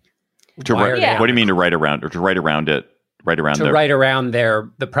 What do you mean to write around, or to write around it? Write around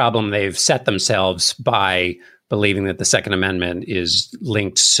the problem they've set themselves by believing that the Second Amendment is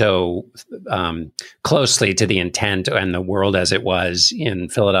linked so closely to the intent and the world as it was in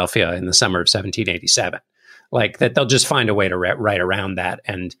Philadelphia in the summer of 1787. Like that, they'll just find a way to write around that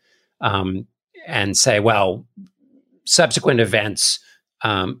and say, well, subsequent events,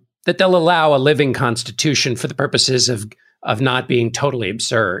 that they'll allow a living constitution for the purposes of not being totally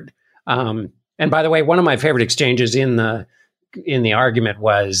absurd. And by the way, one of my favorite exchanges in the argument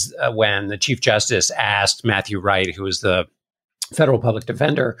was when the Chief Justice asked Matthew Wright, who was the federal public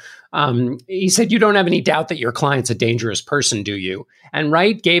defender, he said, "You don't have any doubt that your client's a dangerous person, do you?" And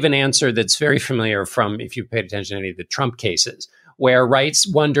Wright gave an answer that's very familiar from, if you paid attention to any of the Trump cases, where Wrights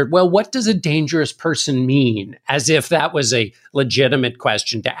wondered, well, what does a dangerous person mean? As if that was a legitimate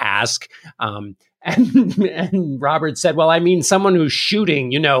question to ask. And Robert said, well, I mean, someone who's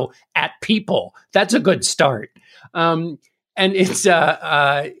shooting, at people. That's a good start. And it's,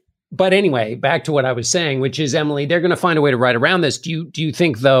 but anyway, back to what I was saying, which is, Emily, they're going to find a way to write around this. Do you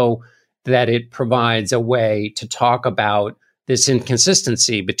think, though, that it provides a way to talk about this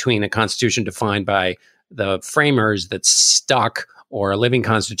inconsistency between a constitution defined by the framers that's stuck or a living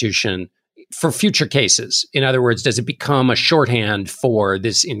constitution for future cases? In other words, does it become a shorthand for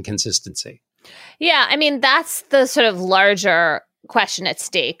this inconsistency? Yeah, I mean, that's the sort of larger question at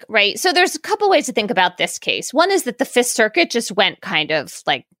stake, right? So there's a couple ways to think about this case. One is that the Fifth Circuit just went kind of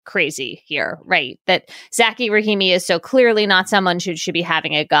like crazy here, right? That Zacky Rahimi is so clearly not someone who should be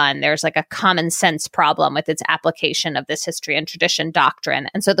having a gun. There's like a common sense problem with its application of this history and tradition doctrine.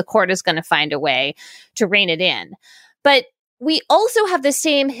 And so the court is going to find a way to rein it in. But we also have the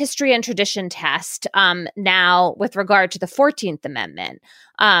same history and tradition test now with regard to the 14th Amendment,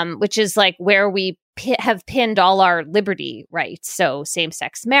 which is like where we have pinned all our liberty rights. So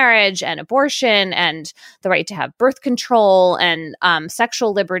same-sex marriage and abortion and the right to have birth control and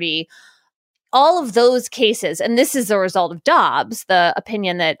sexual liberty. All of those cases, and this is a result of Dobbs, the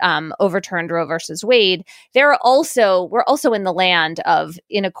opinion that overturned Roe versus Wade, we're also in the land of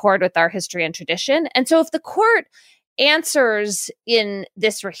in accord with our history and tradition. And so if the court answers in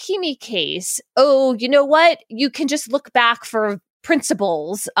this Rahimi case, oh, you know what? You can just look back for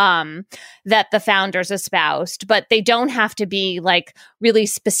principles that the founders espoused, but they don't have to be like really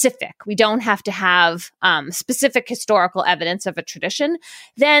specific. We don't have to have specific historical evidence of a tradition.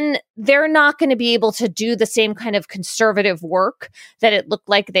 Then they're not going to be able to do the same kind of conservative work that it looked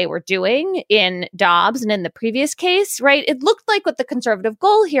like they were doing in Dobbs and in the previous case, right? It looked like what the conservative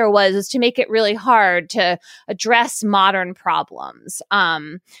goal here was to make it really hard to address modern problems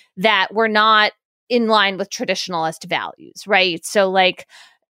that were not in line with traditionalist values, right? So like,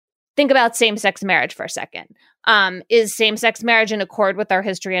 think about same-sex marriage for a second. Is same-sex marriage in accord with our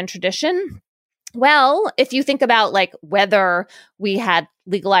history and tradition? Well, if you think about like whether we had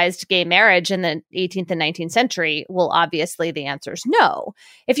legalized gay marriage in the 18th and 19th century, well, obviously the answer is no.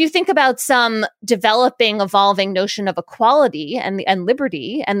 If you think about some developing, evolving notion of equality and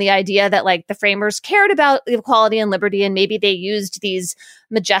liberty and the idea that like the framers cared about equality and liberty and maybe they used these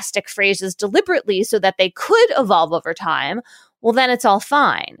majestic phrases deliberately so that they could evolve over time, well, then it's all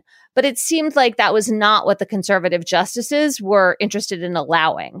fine. But it seemed like that was not what the conservative justices were interested in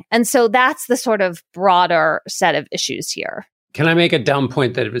allowing. And so that's the sort of broader set of issues here. Can I make a dumb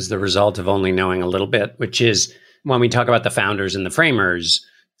point that it was the result of only knowing a little bit, which is when we talk about the founders and the framers,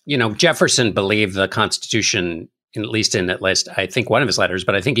 Jefferson believed the Constitution, at least I think one of his letters,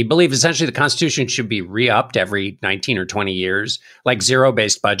 but I think he believed essentially the Constitution should be re-upped every 19 or 20 years, like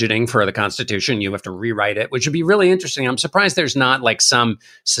zero-based budgeting for the Constitution. You have to rewrite it, which would be really interesting. I'm surprised there's not like some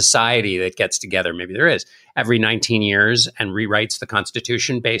society that gets together, maybe there is, every 19 years and rewrites the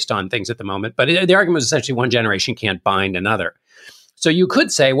Constitution based on things at the moment. But the argument was essentially one generation can't bind another. So you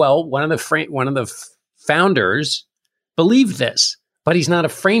could say, well, one of the founders believed this, but he's not a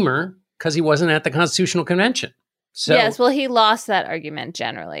framer because he wasn't at the Constitutional Convention. So, yes, well, he lost that argument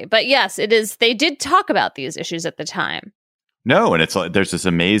generally. But yes, it is. They did talk about these issues at the time. No, and it's like there's this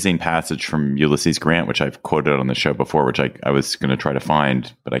amazing passage from Ulysses Grant, which I've quoted on the show before, which I was going to try to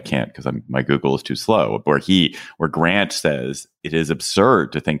find, but I can't because my Google is too slow. Where Grant says it is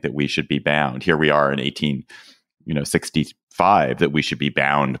absurd to think that we should be bound. Here we are in 1965, that we should be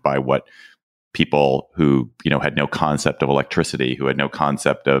bound by what people who, had no concept of electricity, who had no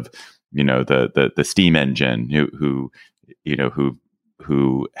concept of, the steam engine, who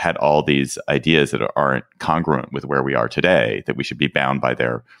had all these ideas that aren't congruent with where we are today, that we should be bound by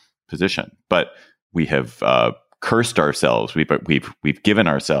their position. But we have cursed ourselves. We've given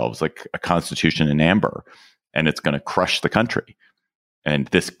ourselves like a constitution in amber, and it's going to crush the country. And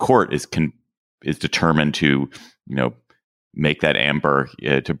this court is determined to, make that amber,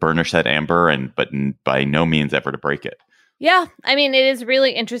 to burnish that amber, but by no means ever to break it. Yeah, I mean, it is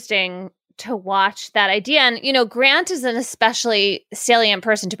really interesting to watch that idea. And, Grant is an especially salient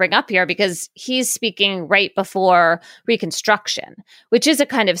person to bring up here because he's speaking right before Reconstruction, which is a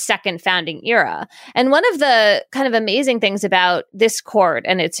kind of second founding era. And one of the kind of amazing things about this court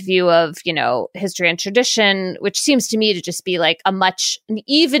and its view of, history and tradition, which seems to me to just be like an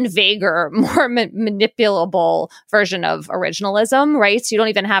even vaguer, more manipulable version of originalism, right? So you don't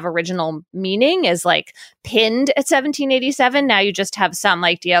even have original meaning as like pinned at 1787. Now you just have some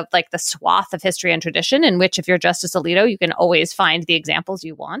idea of like the swath of history and tradition in which, if you're Justice Alito, you can always find the examples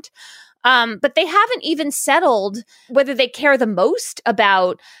you want. But they haven't even settled whether they care the most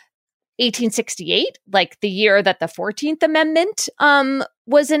about 1868, like the year that the 14th Amendment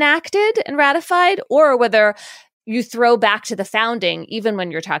was enacted and ratified, or whether you throw back to the founding, even when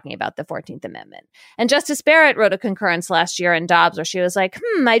you're talking about the 14th Amendment. And Justice Barrett wrote a concurrence last year in Dobbs where she was like,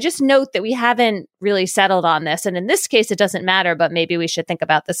 I just note that we haven't really settled on this. And in this case, it doesn't matter, but maybe we should think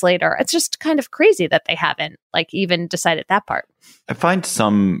about this later. It's just kind of crazy that they haven't even decided that part. I find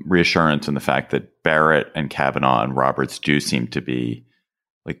some reassurance in the fact that Barrett and Kavanaugh and Roberts do seem to be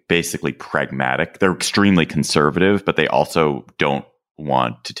basically pragmatic. They're extremely conservative, but they also don't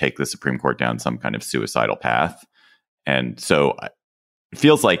want to take the Supreme Court down some kind of suicidal path. And so it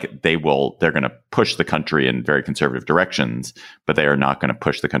feels like they're going to push the country in very conservative directions, but they are not going to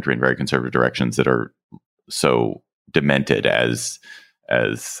push the country in very conservative directions that are so demented as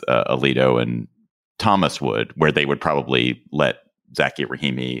Alito and Thomas would, where they would probably let Zakia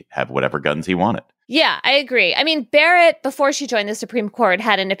Rahimi have whatever guns he wanted. Yeah, I agree. I mean, Barrett, before she joined the Supreme Court,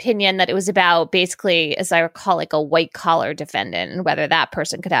 had an opinion that it was about basically, as I recall, like a white collar defendant and whether that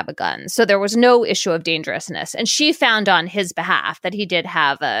person could have a gun. So there was no issue of dangerousness. And she found on his behalf that he did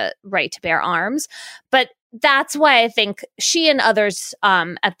have a right to bear arms. But that's why I think she and others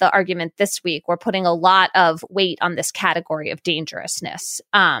at the argument this week were putting a lot of weight on this category of dangerousness.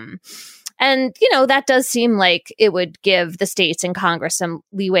 And, that does seem like it would give the states and Congress some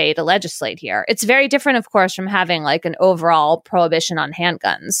leeway to legislate here. It's very different, of course, from having like an overall prohibition on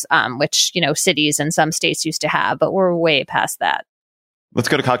handguns, which, cities and some states used to have, but we're way past that. Let's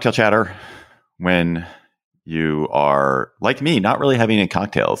go to cocktail chatter. When you are like me, not really having any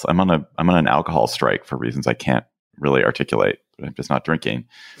cocktails. I'm on an alcohol strike for reasons I can't really articulate. I'm just not drinking.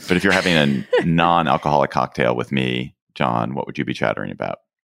 But if you're having a non-alcoholic cocktail with me, John, what would you be chattering about?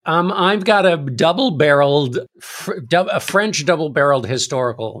 I've got a French double-barreled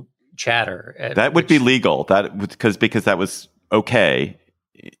historical chatter. That would be legal. Because that was okay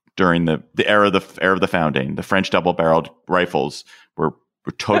during the era of the founding. The French double-barreled rifles were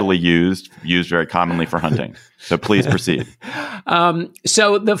totally used very commonly for hunting. So please proceed.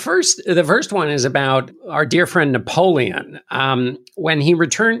 So the first one is about our dear friend Napoleon. When he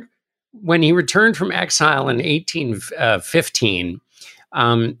returned from exile in 1815.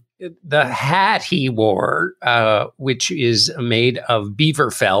 The hat he wore, which is made of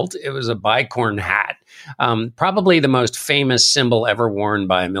beaver felt, it was a bicorn hat, probably the most famous symbol ever worn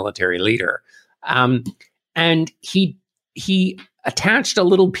by a military leader. And he attached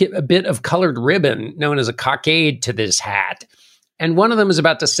a bit of colored ribbon known as a cockade to this hat. And one of them is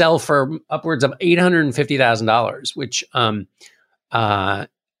about to sell for upwards of $850,000, which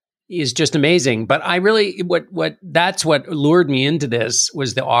is just amazing. But I really, that's what lured me into this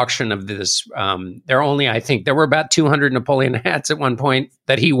was the auction of this. There were about 200 Napoleon hats at one point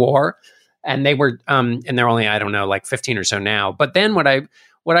that he wore, and they were, and they're only, I don't know, like 15 or so now. But then what I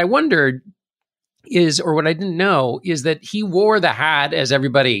wondered is, or what I didn't know is that he wore the hat, as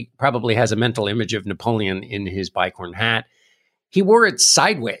everybody probably has a mental image of Napoleon in his bicorn hat. He wore it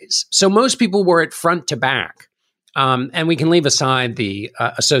sideways. So most people wore it front to back. And we can leave aside the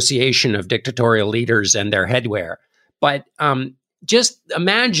association of dictatorial leaders and their headwear. But just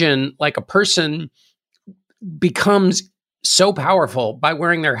imagine like a person becomes so powerful by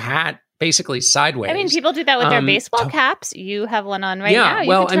wearing their hat basically sideways. I mean, people do that with their baseball caps. You have one on right now.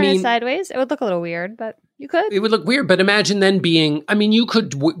 You could turn it sideways. It would look a little weird, but... You could. It would look weird, but imagine then being, I mean, you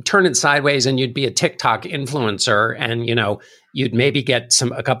could turn it sideways and you'd be a TikTok influencer and, you'd maybe get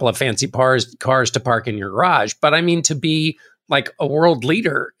a couple of fancy cars to park in your garage. But I mean, to be like a world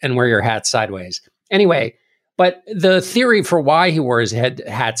leader and wear your hat sideways. Anyway, but the theory for why he wore his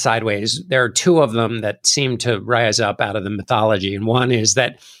hat sideways, there are two of them that seem to rise up out of the mythology. And one is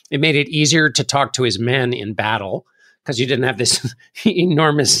that it made it easier to talk to his men in battle because you didn't have this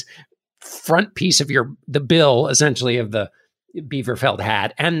enormous front piece of the bill, essentially, of the beaver felt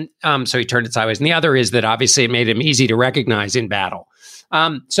hat. And so he turned it sideways. And the other is that obviously it made him easy to recognize in battle.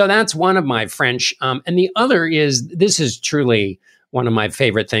 So that's one of my French. And the other is, this is truly one of my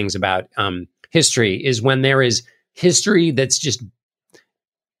favorite things about history, is when there is history that's just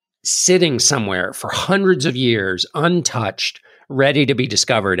sitting somewhere for hundreds of years, untouched, ready to be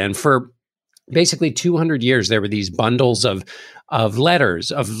discovered. And for basically 200 years, there were these bundles of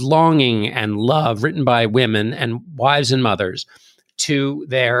letters of longing and love written by women and wives and mothers to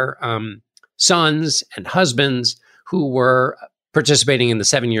their sons and husbands who were participating in the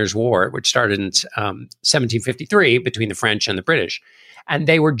 7 Years' War, which started in 1753 between the French and the British. And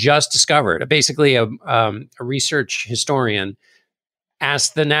they were just discovered. Basically, a research historian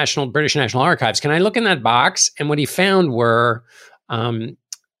asked the British National Archives, "Can I look in that box?" And what he found were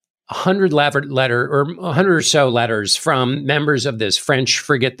 100 or so letters from members of this French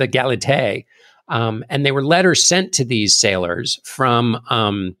frigate, the Galate. And they were letters sent to these sailors from,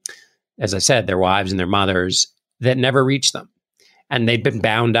 as I said, their wives and their mothers that never reached them. And they'd been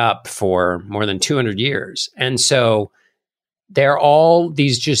bound up for more than 200 years. And so they're all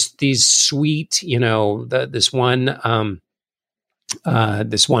these sweet, this one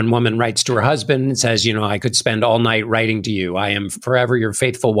woman writes to her husband and says, "I could spend all night writing to you. I am forever your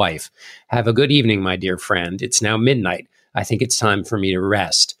faithful wife. Have a good evening, my dear friend. It's now midnight. I think it's time for me to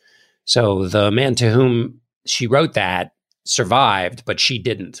rest." So the man to whom she wrote that survived, but she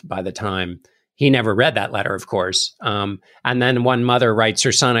didn't by the time. He never read that letter, of course. And then one mother writes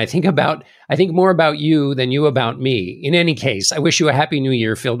her son, I think more about you than you about me. In any case, I wish you a happy new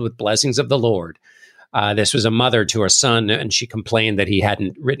year filled with blessings of the Lord. This was a mother to her son, and she complained that he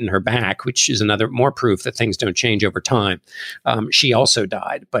hadn't written her back, which is more proof that things don't change over time. She also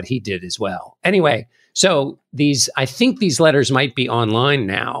died, but he did as well. Anyway, so I think these letters might be online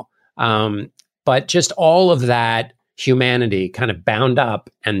now, but just all of that humanity kind of bound up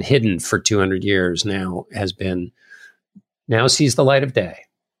and hidden for 200 years now sees the light of day.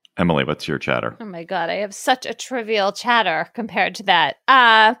 Emily, what's your chatter? Oh my God, I have such a trivial chatter compared to that.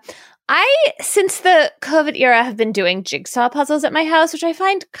 Since the COVID era, have been doing jigsaw puzzles at my house, which I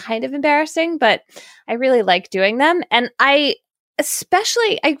find kind of embarrassing, but I really like doing them. And I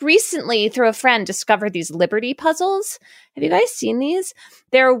recently, through a friend, discovered these Liberty puzzles. Have you guys seen these?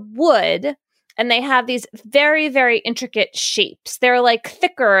 They're wood, and they have these very, very intricate shapes. They're like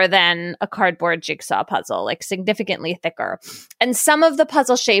thicker than a cardboard jigsaw puzzle, like significantly thicker. And some of the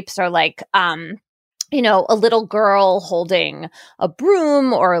puzzle shapes are like, a little girl holding a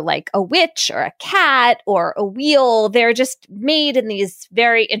broom, or like a witch or a cat or a wheel. They're just made in these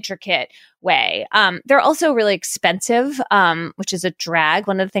very intricate way. They're also really expensive, which is a drag.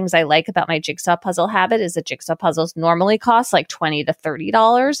 One of the things I like about my jigsaw puzzle habit is that jigsaw puzzles normally cost like $20 to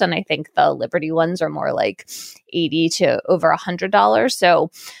 $30. And I think the Liberty ones are more like $80 to over $100.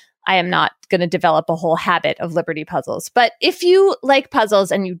 So I am not going to develop a whole habit of Liberty puzzles. But if you like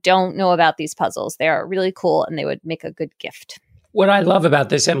puzzles and you don't know about these puzzles, they are really cool and they would make a good gift. What I love about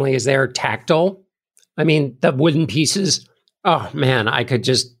this, Emily, is they're tactile. I mean, the wooden pieces, oh man, I could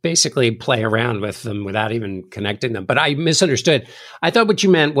just basically play around with them without even connecting them. But I misunderstood. I thought what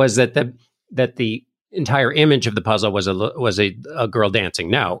you meant was that the entire image of the puzzle was a girl dancing.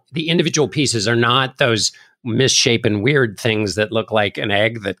 No, the individual pieces are not those misshapen, weird things that look like an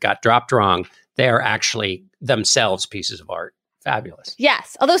egg that got dropped wrong. They are actually themselves pieces of art. Fabulous.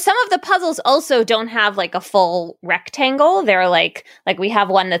 Yes. Although some of the puzzles also don't have like a full rectangle. They're like we have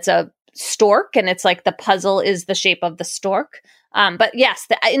one that's a stork, and it's like the puzzle is the shape of the stork. But yes,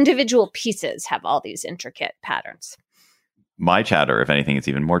 the individual pieces have all these intricate patterns. My chatter, if anything, is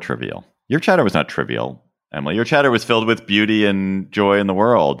even more trivial. Your chatter was not trivial, Emily. Your chatter was filled with beauty and joy in the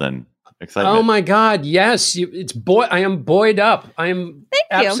world and excitement. Oh my God! Yes, I am buoyed up. I am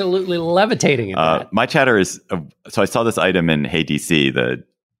absolutely levitating in that. My chatter is so I saw this item in Hey DC, the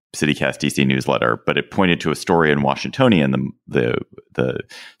CityCast DC newsletter, but it pointed to a story in Washingtonian, the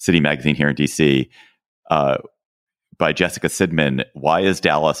city magazine here in DC, by Jessica Sidman. Why is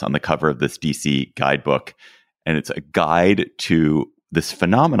Dallas on the cover of this DC guidebook? And it's a guide to this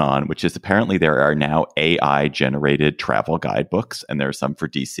phenomenon, which is apparently there are now AI-generated travel guidebooks, and there are some for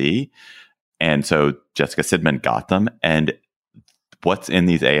DC. And so Jessica Sidman got them. And what's in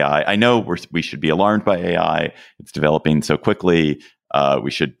these AI? I know we should be alarmed by AI. It's developing so quickly.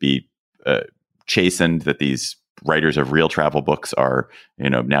 We should be chastened that these writers of real travel books are,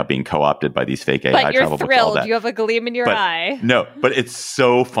 now being co-opted by these fake AI travel books. But you're thrilled. You have a gleam in your eye. No, but it's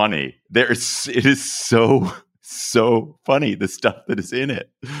so funny. It is so funny, the stuff that is in it.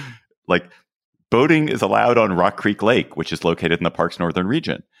 Like, boating is allowed on Rock Creek Lake, which is located in the park's northern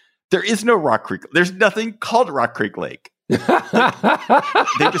region. There is no Rock Creek. There's nothing called Rock Creek Lake. It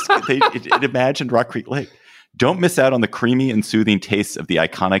imagined Rock Creek Lake. Don't miss out on the creamy and soothing tastes of the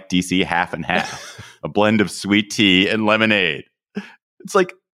iconic DC half and half, a blend of sweet tea and lemonade. It's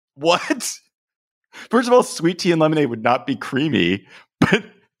like, what? First of all, sweet tea and lemonade would not be creamy, but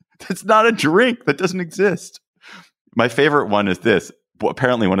that's not a drink. That doesn't exist. My favorite one is this.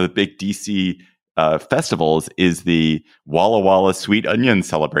 Apparently, one of the big DC festivals is the Walla Walla Sweet Onion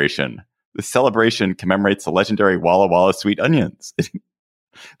celebration. The celebration commemorates the legendary Walla Walla Sweet Onions.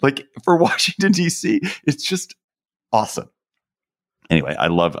 Like, for Washington, D.C., it's just awesome. Anyway, I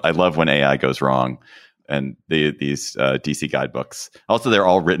love when AI goes wrong, and these DC guidebooks. Also, they're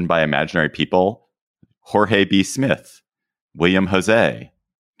all written by imaginary people. Jorge B. Smith, William Jose,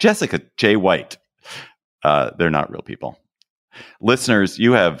 Jessica J. White. They're not real people. Listeners,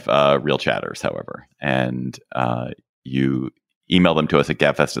 you have real chatters, however, and you email them to us at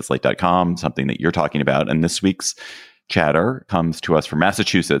gabfest@slate.com, something that you're talking about. And this week's chatter comes to us from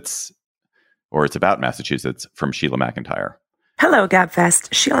Massachusetts, or it's about Massachusetts, from Sheila McIntyre. Hello,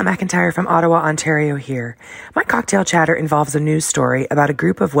 GabFest. Sheila McIntyre from Ottawa, Ontario here. My cocktail chatter involves a news story about a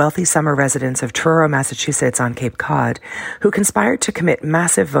group of wealthy summer residents of Truro, Massachusetts on Cape Cod who conspired to commit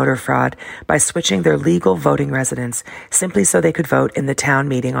massive voter fraud by switching their legal voting residence simply so they could vote in the town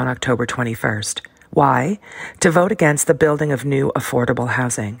meeting on October 21st. Why? To vote against the building of new affordable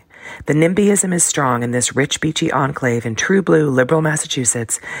housing. The NIMBYism is strong in this rich, beachy enclave in true blue liberal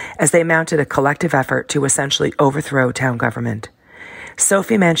Massachusetts as they mounted a collective effort to essentially overthrow town government.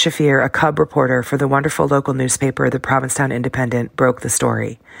 Sophie Manshafir, a cub reporter for the wonderful local newspaper, the Provincetown Independent, broke the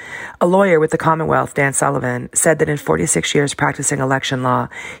story. A lawyer with the Commonwealth, Dan Sullivan, said that in 46 years practicing election law,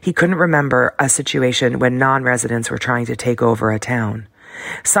 he couldn't remember a situation when non-residents were trying to take over a town.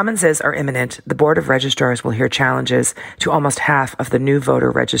 Summonses are imminent. The Board of Registrars will hear challenges to almost half of the new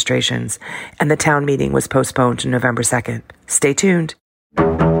voter registrations, and the town meeting was postponed to November 2nd. Stay tuned.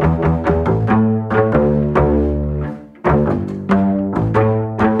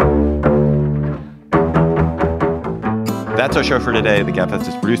 That's our show for today. The GabFest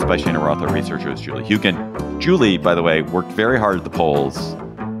is produced by Shana Roth. Our researcher is Julie Hukin. Julie, by the way, worked very hard at the polls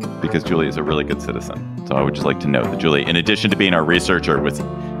because Julie is a really good citizen. So I would just like to note that Julie, in addition to being our researcher, was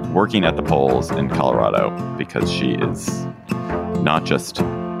working at the polls in Colorado because she is not just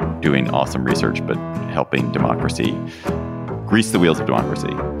doing awesome research, but helping democracy grease the wheels of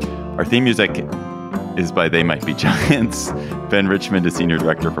democracy. Our theme music is by They Might Be Giants. Ben Richmond is Senior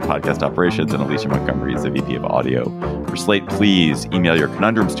Director for Podcast Operations, and Alicia Montgomery is the VP of Audio for Slate. Please email your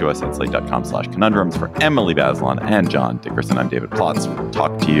conundrums to us at slate.com/conundrums. For Emily Bazelon and John Dickerson, I'm David Plotz. We'll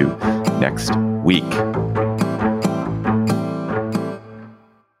talk to you next week.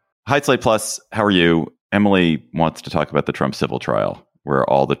 Hi, Slate Plus. How are you? Emily wants to talk about the Trump civil trial, where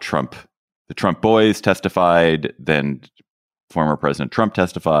all the Trump boys testified, then former President Trump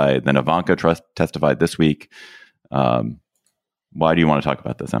testified, then Ivanka testified this week. Why do you want to talk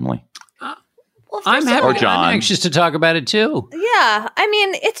about this, Emily? Well, I'm anxious to talk about it too. Yeah, I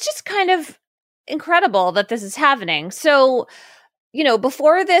mean, it's just kind of incredible that this is happening. So,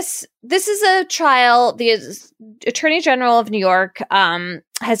 before this is a trial. The Attorney General of New York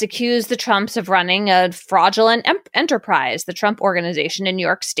has accused the Trumps of running a fraudulent enterprise, the Trump Organization in New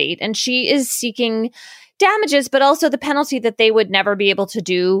York State, and she is seeking damages, but also the penalty that they would never be able to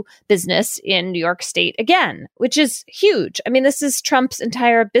do business in New York State again, which is huge. I mean, this is Trump's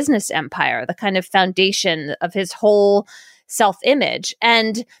entire business empire, the kind of foundation of his whole self-image.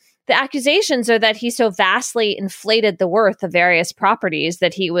 And the accusations are that he so vastly inflated the worth of various properties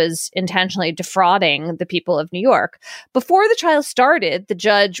that he was intentionally defrauding the people of New York. Before the trial started, the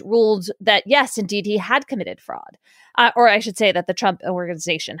judge ruled that, yes, indeed, he had committed fraud. Or I should say that the Trump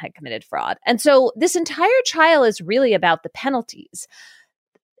Organization had committed fraud. And so this entire trial is really about the penalties.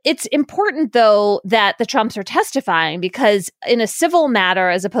 It's important, though, that the Trumps are testifying, because in a civil matter,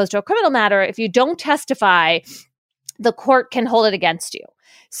 as opposed to a criminal matter, if you don't testify, the court can hold it against you.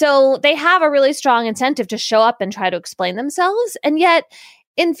 So they have a really strong incentive to show up and try to explain themselves. And yet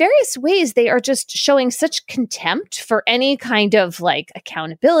in various ways, they are just showing such contempt for any kind of like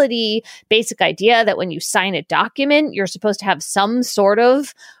accountability, basic idea that when you sign a document, you're supposed to have some sort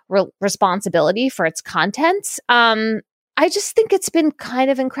of responsibility for its contents. I just think it's been kind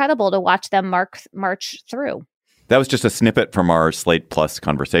of incredible to watch them march through. That was just a snippet from our Slate Plus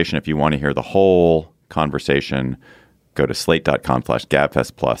conversation. If you want to hear the whole conversation, go to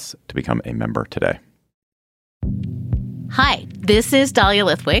slate.com/GabFest Plus to become a member today. Hi, this is Dahlia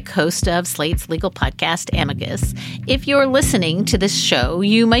Lithwick, host of Slate's legal podcast, Amicus. If you're listening to this show,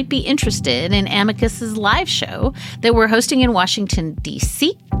 you might be interested in Amicus's live show that we're hosting in Washington,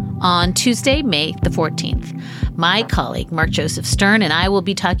 D.C. on Tuesday, May the 14th. My colleague, Mark Joseph Stern, and I will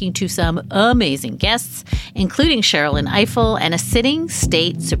be talking to some amazing guests, including Sherrilyn Ifill and a sitting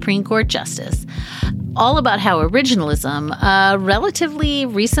state Supreme Court justice, all about how originalism, a relatively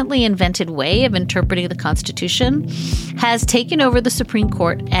recently invented way of interpreting the Constitution, has taken over the Supreme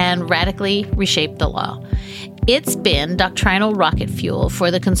Court and radically reshaped the law. It's been doctrinal rocket fuel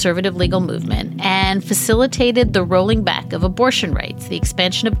for the conservative legal movement and facilitated the rolling back of abortion rights, the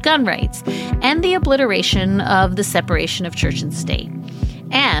expansion of gun rights, and the obliteration of the separation of church and state.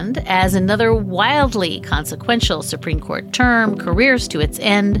 And as another wildly consequential Supreme Court term careers to its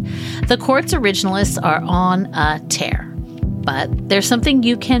end, the court's originalists are on a tear. But there's something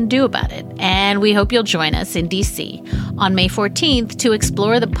you can do about it, and we hope you'll join us in D.C. on May 14th to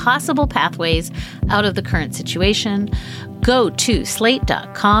explore the possible pathways out of the current situation. Go to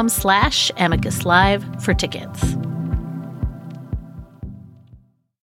slate.com/Amicus Live for tickets.